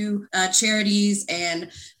LGBTQ charities, and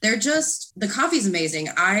the coffee's amazing.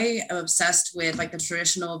 I am obsessed with like the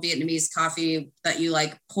traditional Vietnamese coffee that you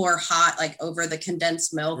like pour hot like over the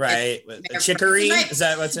condensed milk. Right. Chicory, is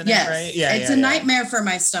that what's in it? Right. Yeah. It's a nightmare for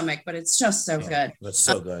my stomach, but it's just so good. That's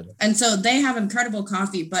so good. And so they have incredible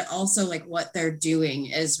coffee, but also like what they're doing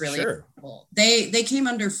is really incredible. They came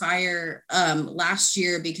under fire last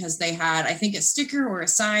year because they had, I think, a sticker or a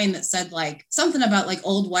sign that said like something about like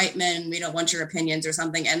old white men, we don't want your opinions or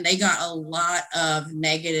something. And they got a lot of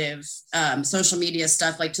negative social media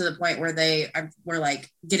stuff, like to the point where they were like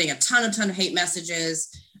getting a ton of hate messages.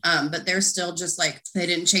 But they're still just like, they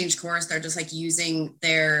didn't change course. They're just like using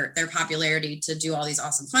their popularity to do all these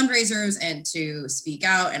awesome fundraisers and to speak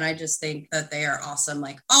out. And I just think that they are awesome,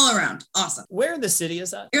 like all around awesome. Where in the city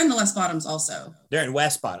is that? They're in the West Bottoms also. They're in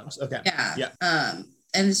West Bottoms. Okay. Yeah.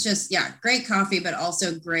 And it's just, great coffee, but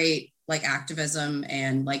also great like activism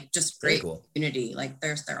and like just great community. Like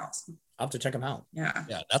they're awesome. I'll have to check them out. Yeah,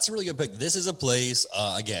 that's a really good pick. This is a place,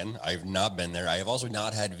 again, I've not been there. I have also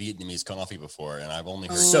not had Vietnamese coffee before, and I've only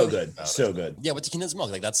heard so good. Yeah, with the condensed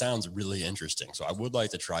milk, like that sounds really interesting. So I would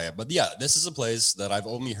like to try it. But yeah, this is a place that I've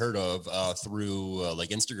only heard of through like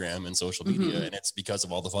Instagram and social media, and it's because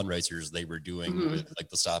of all the fundraisers they were doing with like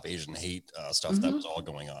the Stop Asian Hate stuff that was all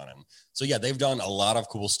going on. And so yeah, they've done a lot of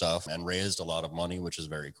cool stuff and raised a lot of money, which is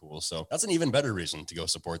very cool. So that's an even better reason to go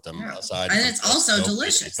support them aside. And it's also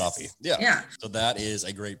delicious coffee. Yeah. So that is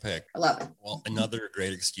a great pick. I love it. Well, another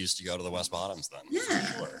great excuse to go to the West Bottoms then. Yeah.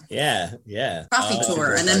 Sure. Yeah. Coffee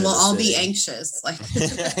tour, and then we'll all be anxious. Like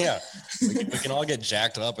yeah. We can all get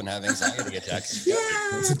jacked up and have anxiety attacks. Yeah.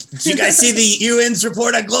 Did you guys see the UN's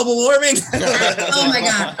report on global warming? Oh my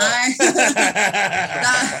God.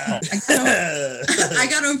 I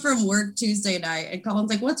got home from work Tuesday night and Colin's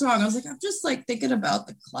like, what's wrong? I was like, I'm just like thinking about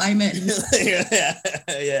the climate.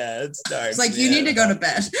 Yeah, it's dark. It's like, you need to go to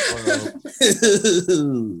bed.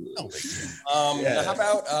 No big deal. How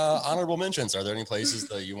about honorable mentions? Are there any places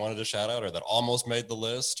that you wanted to shout out or that almost made the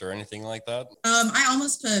list or anything like that? I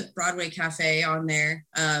almost put Broadway Cafe on there.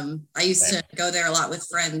 I used to go there a lot with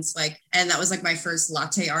friends, and that was like my first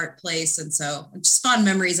latte art place. And so just fond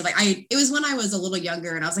memories of it was when I was a little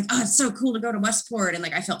younger and I was like, oh, it's so cool to go to Westport. And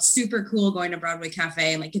like, I felt super cool going to Broadway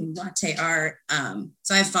Cafe and like getting latte art.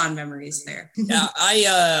 So I have fond memories there. Yeah,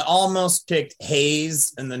 I almost picked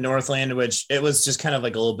Hayes in the Northland, which it was just kind of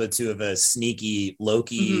like a little bit too of a sneaky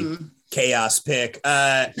Loki chaos pick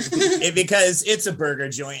because it's a burger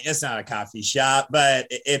joint. It's not a coffee shop, but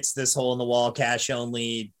it's this hole in the wall, cash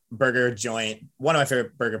only burger joint. One of my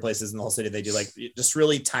favorite burger places in the whole city. They do like just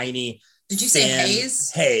really tiny Did you say Hayes?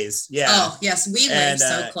 Hayes, yeah. Oh, yes, we live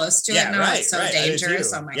so close to it now. Right, it's so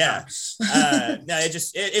dangerous. Oh my gosh. No,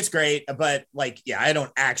 it's great, but like, yeah, I don't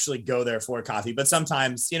actually go there for coffee. But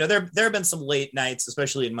sometimes, there have been some late nights,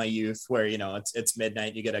 especially in my youth, where it's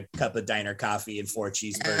midnight, you get a cup of diner coffee and 4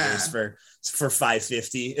 cheeseburgers for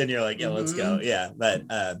 $5.50, and you're like, yeah, let's go, yeah. But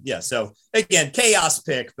so again, chaos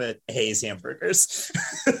pick, but Hayes hamburgers.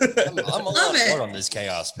 I'm a lot short on this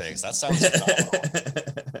chaos picks. That sounds phenomenal.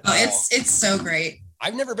 Oh, it's so great.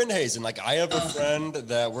 I've never been to Hayes, and like I have a friend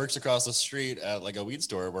that works across the street at like a weed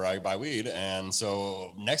store where I buy weed, and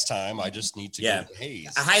so next time I just need to go to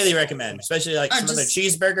Hayes. I highly recommend, especially like some of their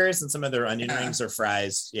cheeseburgers and some of their onion rings or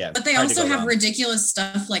fries. Yeah, but they also have ridiculous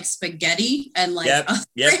stuff like spaghetti and like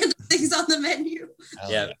random things on the menu.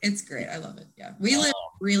 Yeah, it's great. I love it. Yeah, we live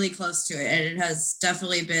really close to it, and it has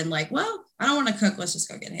definitely been like, well, I don't want to cook. Let's just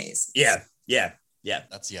go get Hayes. Yeah,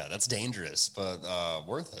 that's dangerous, but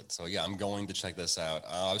worth it. So yeah, I'm going to check this out.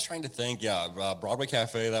 I was trying to think. Broadway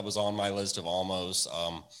Cafe, that was on my list of almost.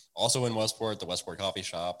 Also in Westport, the Westport Coffee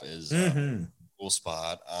Shop is a cool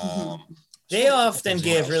spot. They often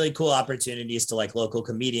give really cool opportunities to like local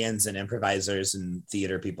comedians and improvisers and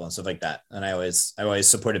theater people and stuff like that. And I always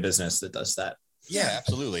support a business that does that. Yeah,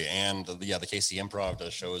 absolutely. And the KC Improv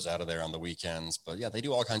does shows out of there on the weekends, but yeah, they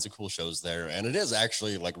do all kinds of cool shows there. And it is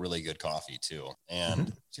actually like really good coffee too. And I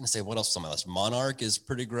was going to say, what else is on my list? Monarch is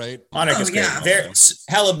pretty great. Monarch is great. Very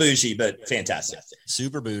hella bougie, but fantastic.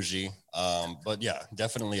 Super bougie. But yeah,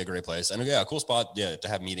 definitely a great place. And yeah, a cool spot. Yeah. To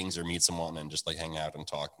have meetings or meet someone and just like hang out and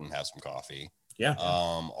talk and have some coffee. Yeah.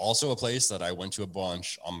 Also a place that I went to a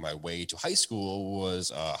bunch on my way to high school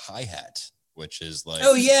was Hi Hat, which is like,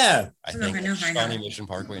 I think Shawnee Mission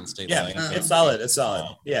Parkway and State Line. It's solid.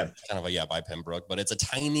 Yeah. Kind of by Pembroke, but it's a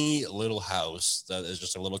tiny little house that is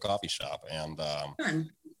just a little coffee shop, and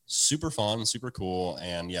super fun, super cool,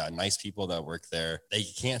 and yeah, nice people that work there. They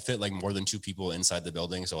can't fit like more than 2 people inside the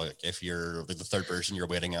building, so like if you're like the third person, you're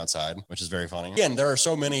waiting outside, which is very funny. Again, there are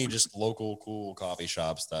so many just local cool coffee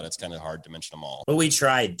shops that it's kind of hard to mention them all. But we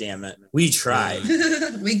tried, damn it. We tried.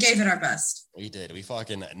 We gave it our best. We did. We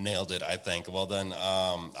fucking nailed it, I think. Well, then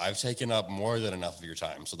I've taken up more than enough of your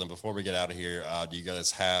time. So then before we get out of here, do you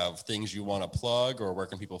guys have things you want to plug, or where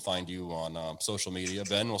can people find you on social media?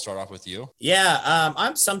 Ben, we'll start off with you. Yeah,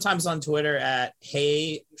 I'm sometimes on Twitter at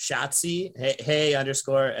Hey Shotzi, hey _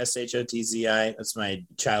 SHOTZI. That's my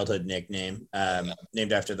childhood nickname,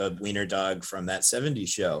 named after the wiener dog from that 70s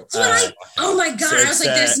show. Oh my God, so I was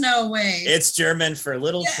like, there's no way. It's German for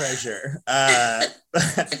little treasure. So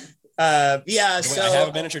I have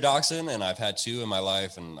a miniature dachshund, and I've had 2 in my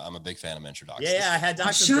life, and I'm a big fan of miniature dachshunds. Yeah, I had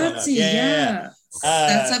dachshunds.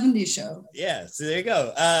 That 70s show. Yeah, so there you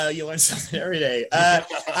go. You learn something every day.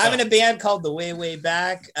 I'm in a band called The Way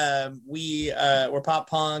Back. We're pop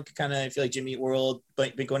punk, kind of, I feel like Jimmy Eat World,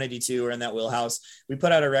 Blink 182, we're in that wheelhouse. We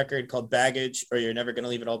put out a record called Baggage, or You're Never Gonna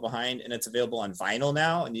Leave It All Behind, and it's available on vinyl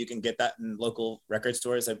now, and you can get that in local record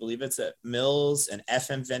stores. I believe it's at Mills and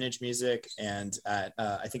FM Vintage Music, and at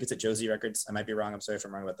I think it's at Josie Records. I might be wrong. I'm sorry if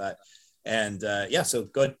I'm wrong about that. And so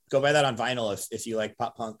go buy that on vinyl if you like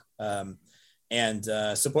pop punk. And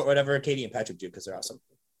support whatever Katie and Patrick do, because they're awesome.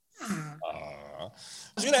 I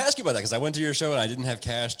was going to ask you about that, because I went to your show and I didn't have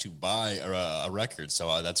cash to buy a record.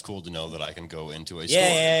 So that's cool to know that I can go into a store.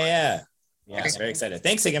 Yeah. I was very excited.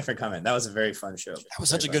 Thanks again for coming. That was a very fun show. That was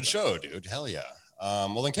such a good show, dude. Hell yeah.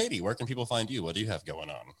 Well, then, Katie, where can people find you? What do you have going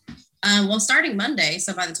on? Well, starting Monday.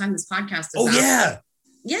 So by the time this podcast is out.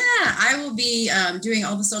 Yeah, I will be doing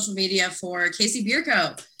all the social media for KC Beer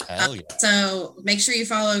Co. Hell yeah. So make sure you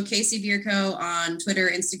follow KC Beer Co. on Twitter,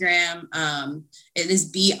 Instagram. It is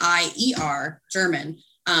BIER, German.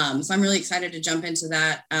 So I'm really excited to jump into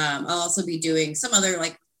that. I'll also be doing some other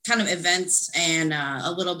like kind of events and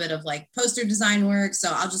a little bit of like poster design work.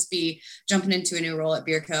 So I'll just be jumping into a new role at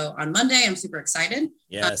Beer Co. on Monday. I'm super excited.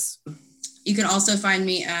 Yes. You can also find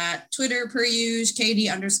me at Twitter per usual,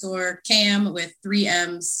 KD_Cam with 3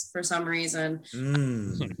 M's for some reason.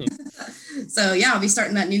 So yeah, I'll be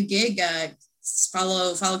starting that new gig.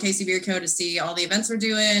 Follow KC Beer Co. to see all the events we're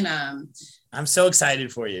doing. I'm so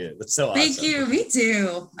excited for you. That's so awesome. Thank you. Me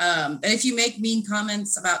too. And if you make mean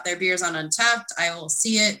comments about their beers on Untappd, I will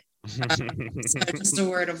see it. So just a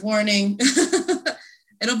word of warning.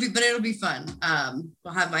 It'll be fun.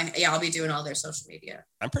 We'll have I'll be doing all their social media.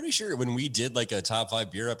 I'm pretty sure when we did like a top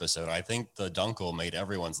 5 beer episode, I think the Dunkel made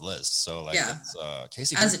everyone's list. So like,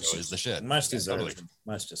 KC Beer Co. is the shit. Much deserved.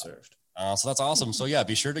 Much deserved. So that's awesome. So yeah,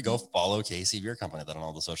 be sure to go follow KC Beer Company on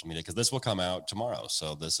all the social media, because this will come out tomorrow.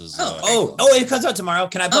 So this is it comes out tomorrow.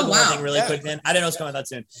 Can I plug one thing really quick then? I didn't know it's coming out that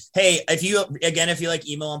soon. Hey, if you like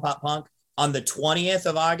emo and pop punk, on the 20th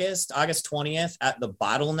of August 20th at the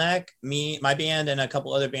Bottleneck, my band and a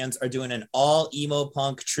couple other bands are doing an all emo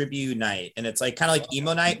punk tribute night. And it's like kind of like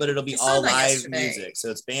emo night, but it'll be all live music. So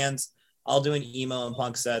it's bands all doing emo and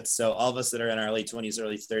punk sets. So all of us that are in our late 20s,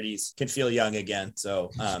 early 30s can feel young again.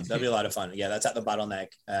 So that'll be a lot of fun. Yeah, that's at the Bottleneck.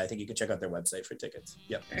 I think you can check out their website for tickets.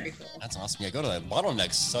 Yep. Very cool. That's awesome. Yeah, go to that.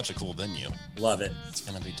 Bottleneck's such a cool venue. Love it. It's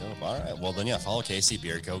going to be dope. All right. Well, then, yeah, follow KC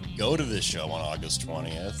Beard Co. Go to this show on August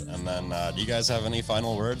 20th. And then do you guys have any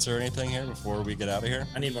final words or anything here before we get out of here?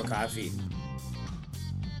 I need more coffee.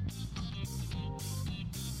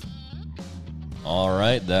 All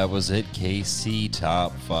right, that was it. KC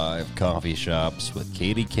Top 5 Coffee Shops with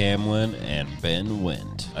Katie Camlin and Ben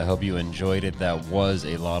Wendt. I hope you enjoyed it. That was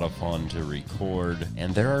a lot of fun to record.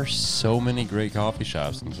 And there are so many great coffee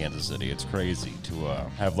shops in Kansas City. It's crazy to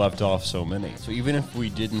have left off so many. So even if we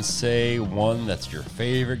didn't say one that's your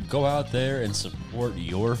favorite, go out there and support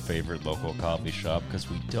your favorite local coffee shop, because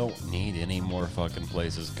we don't need any more fucking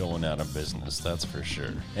places going out of business, that's for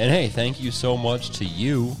sure. And hey, thank you so much to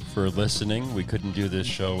you for listening. We couldn't do this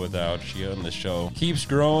show without you, and the show keeps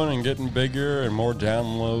growing and getting bigger and more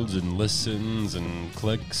downloads and listens and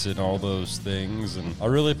clicks and all those things, and I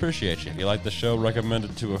really appreciate you. If you like the show, recommend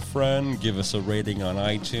it to a friend, give us a rating on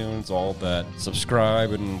iTunes, all that,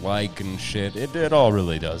 subscribe and like and shit. It all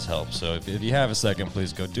really does help. So if you have a second,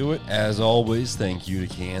 please go do it. As always, thank you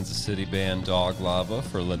to Kansas City band Dog Lava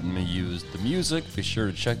for letting me use the music. Be sure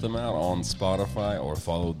to check them out on Spotify or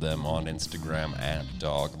follow them on Instagram at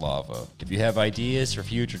Dog Lava. If you have ideas for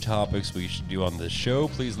future topics we should do on this show,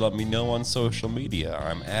 please let me know on social media.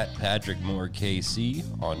 I'm at Patrick Moore KC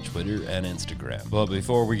on Twitter and Instagram. But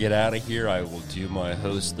before we get out of here, I will do my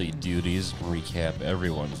hostly duties and recap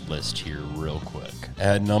everyone's list here real quick.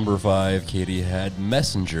 At number 5, Katie had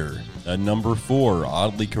Messenger. At number 4,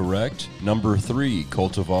 Oddly Correct. Number 3,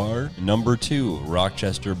 Cultivar. Number 2,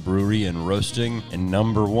 Rochester Brewery and Roasting. And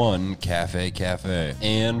number 1, Cafe Cafe.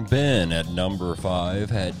 And Ben at number 5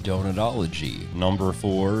 had Donutology. Number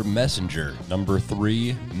 4, Messenger. Number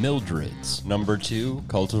 3, Mildred's. Number 2,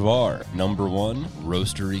 Cultivar. Number 1,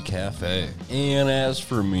 Roastery Cafe. And as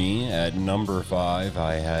for me, at number 5,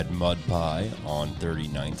 I had Mud Pie on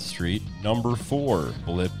 39th Street. Number 4,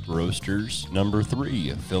 Blip Roasters. Number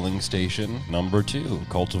 3, Filling Station. Number 2,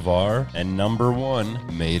 Cultivar. And number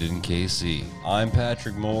 1, Made in KC. I'm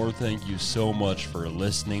Patrick Moore. Thank you so much for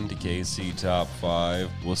listening to KC Top 5.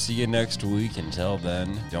 We'll see you next week. Until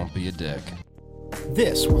then, don't be a dick.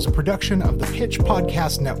 This was a production of the Pitch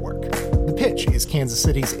Podcast Network. The Pitch is Kansas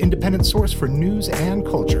City's independent source for news and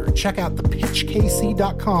culture. Check out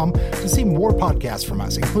thepitchkc.com to see more podcasts from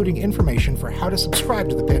us, including information for how to subscribe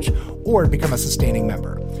to The Pitch or become a sustaining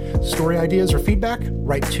member. Story ideas or feedback?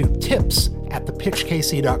 Write to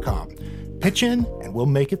tips@thepitchkc.com. Pitch in and we'll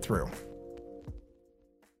make it through.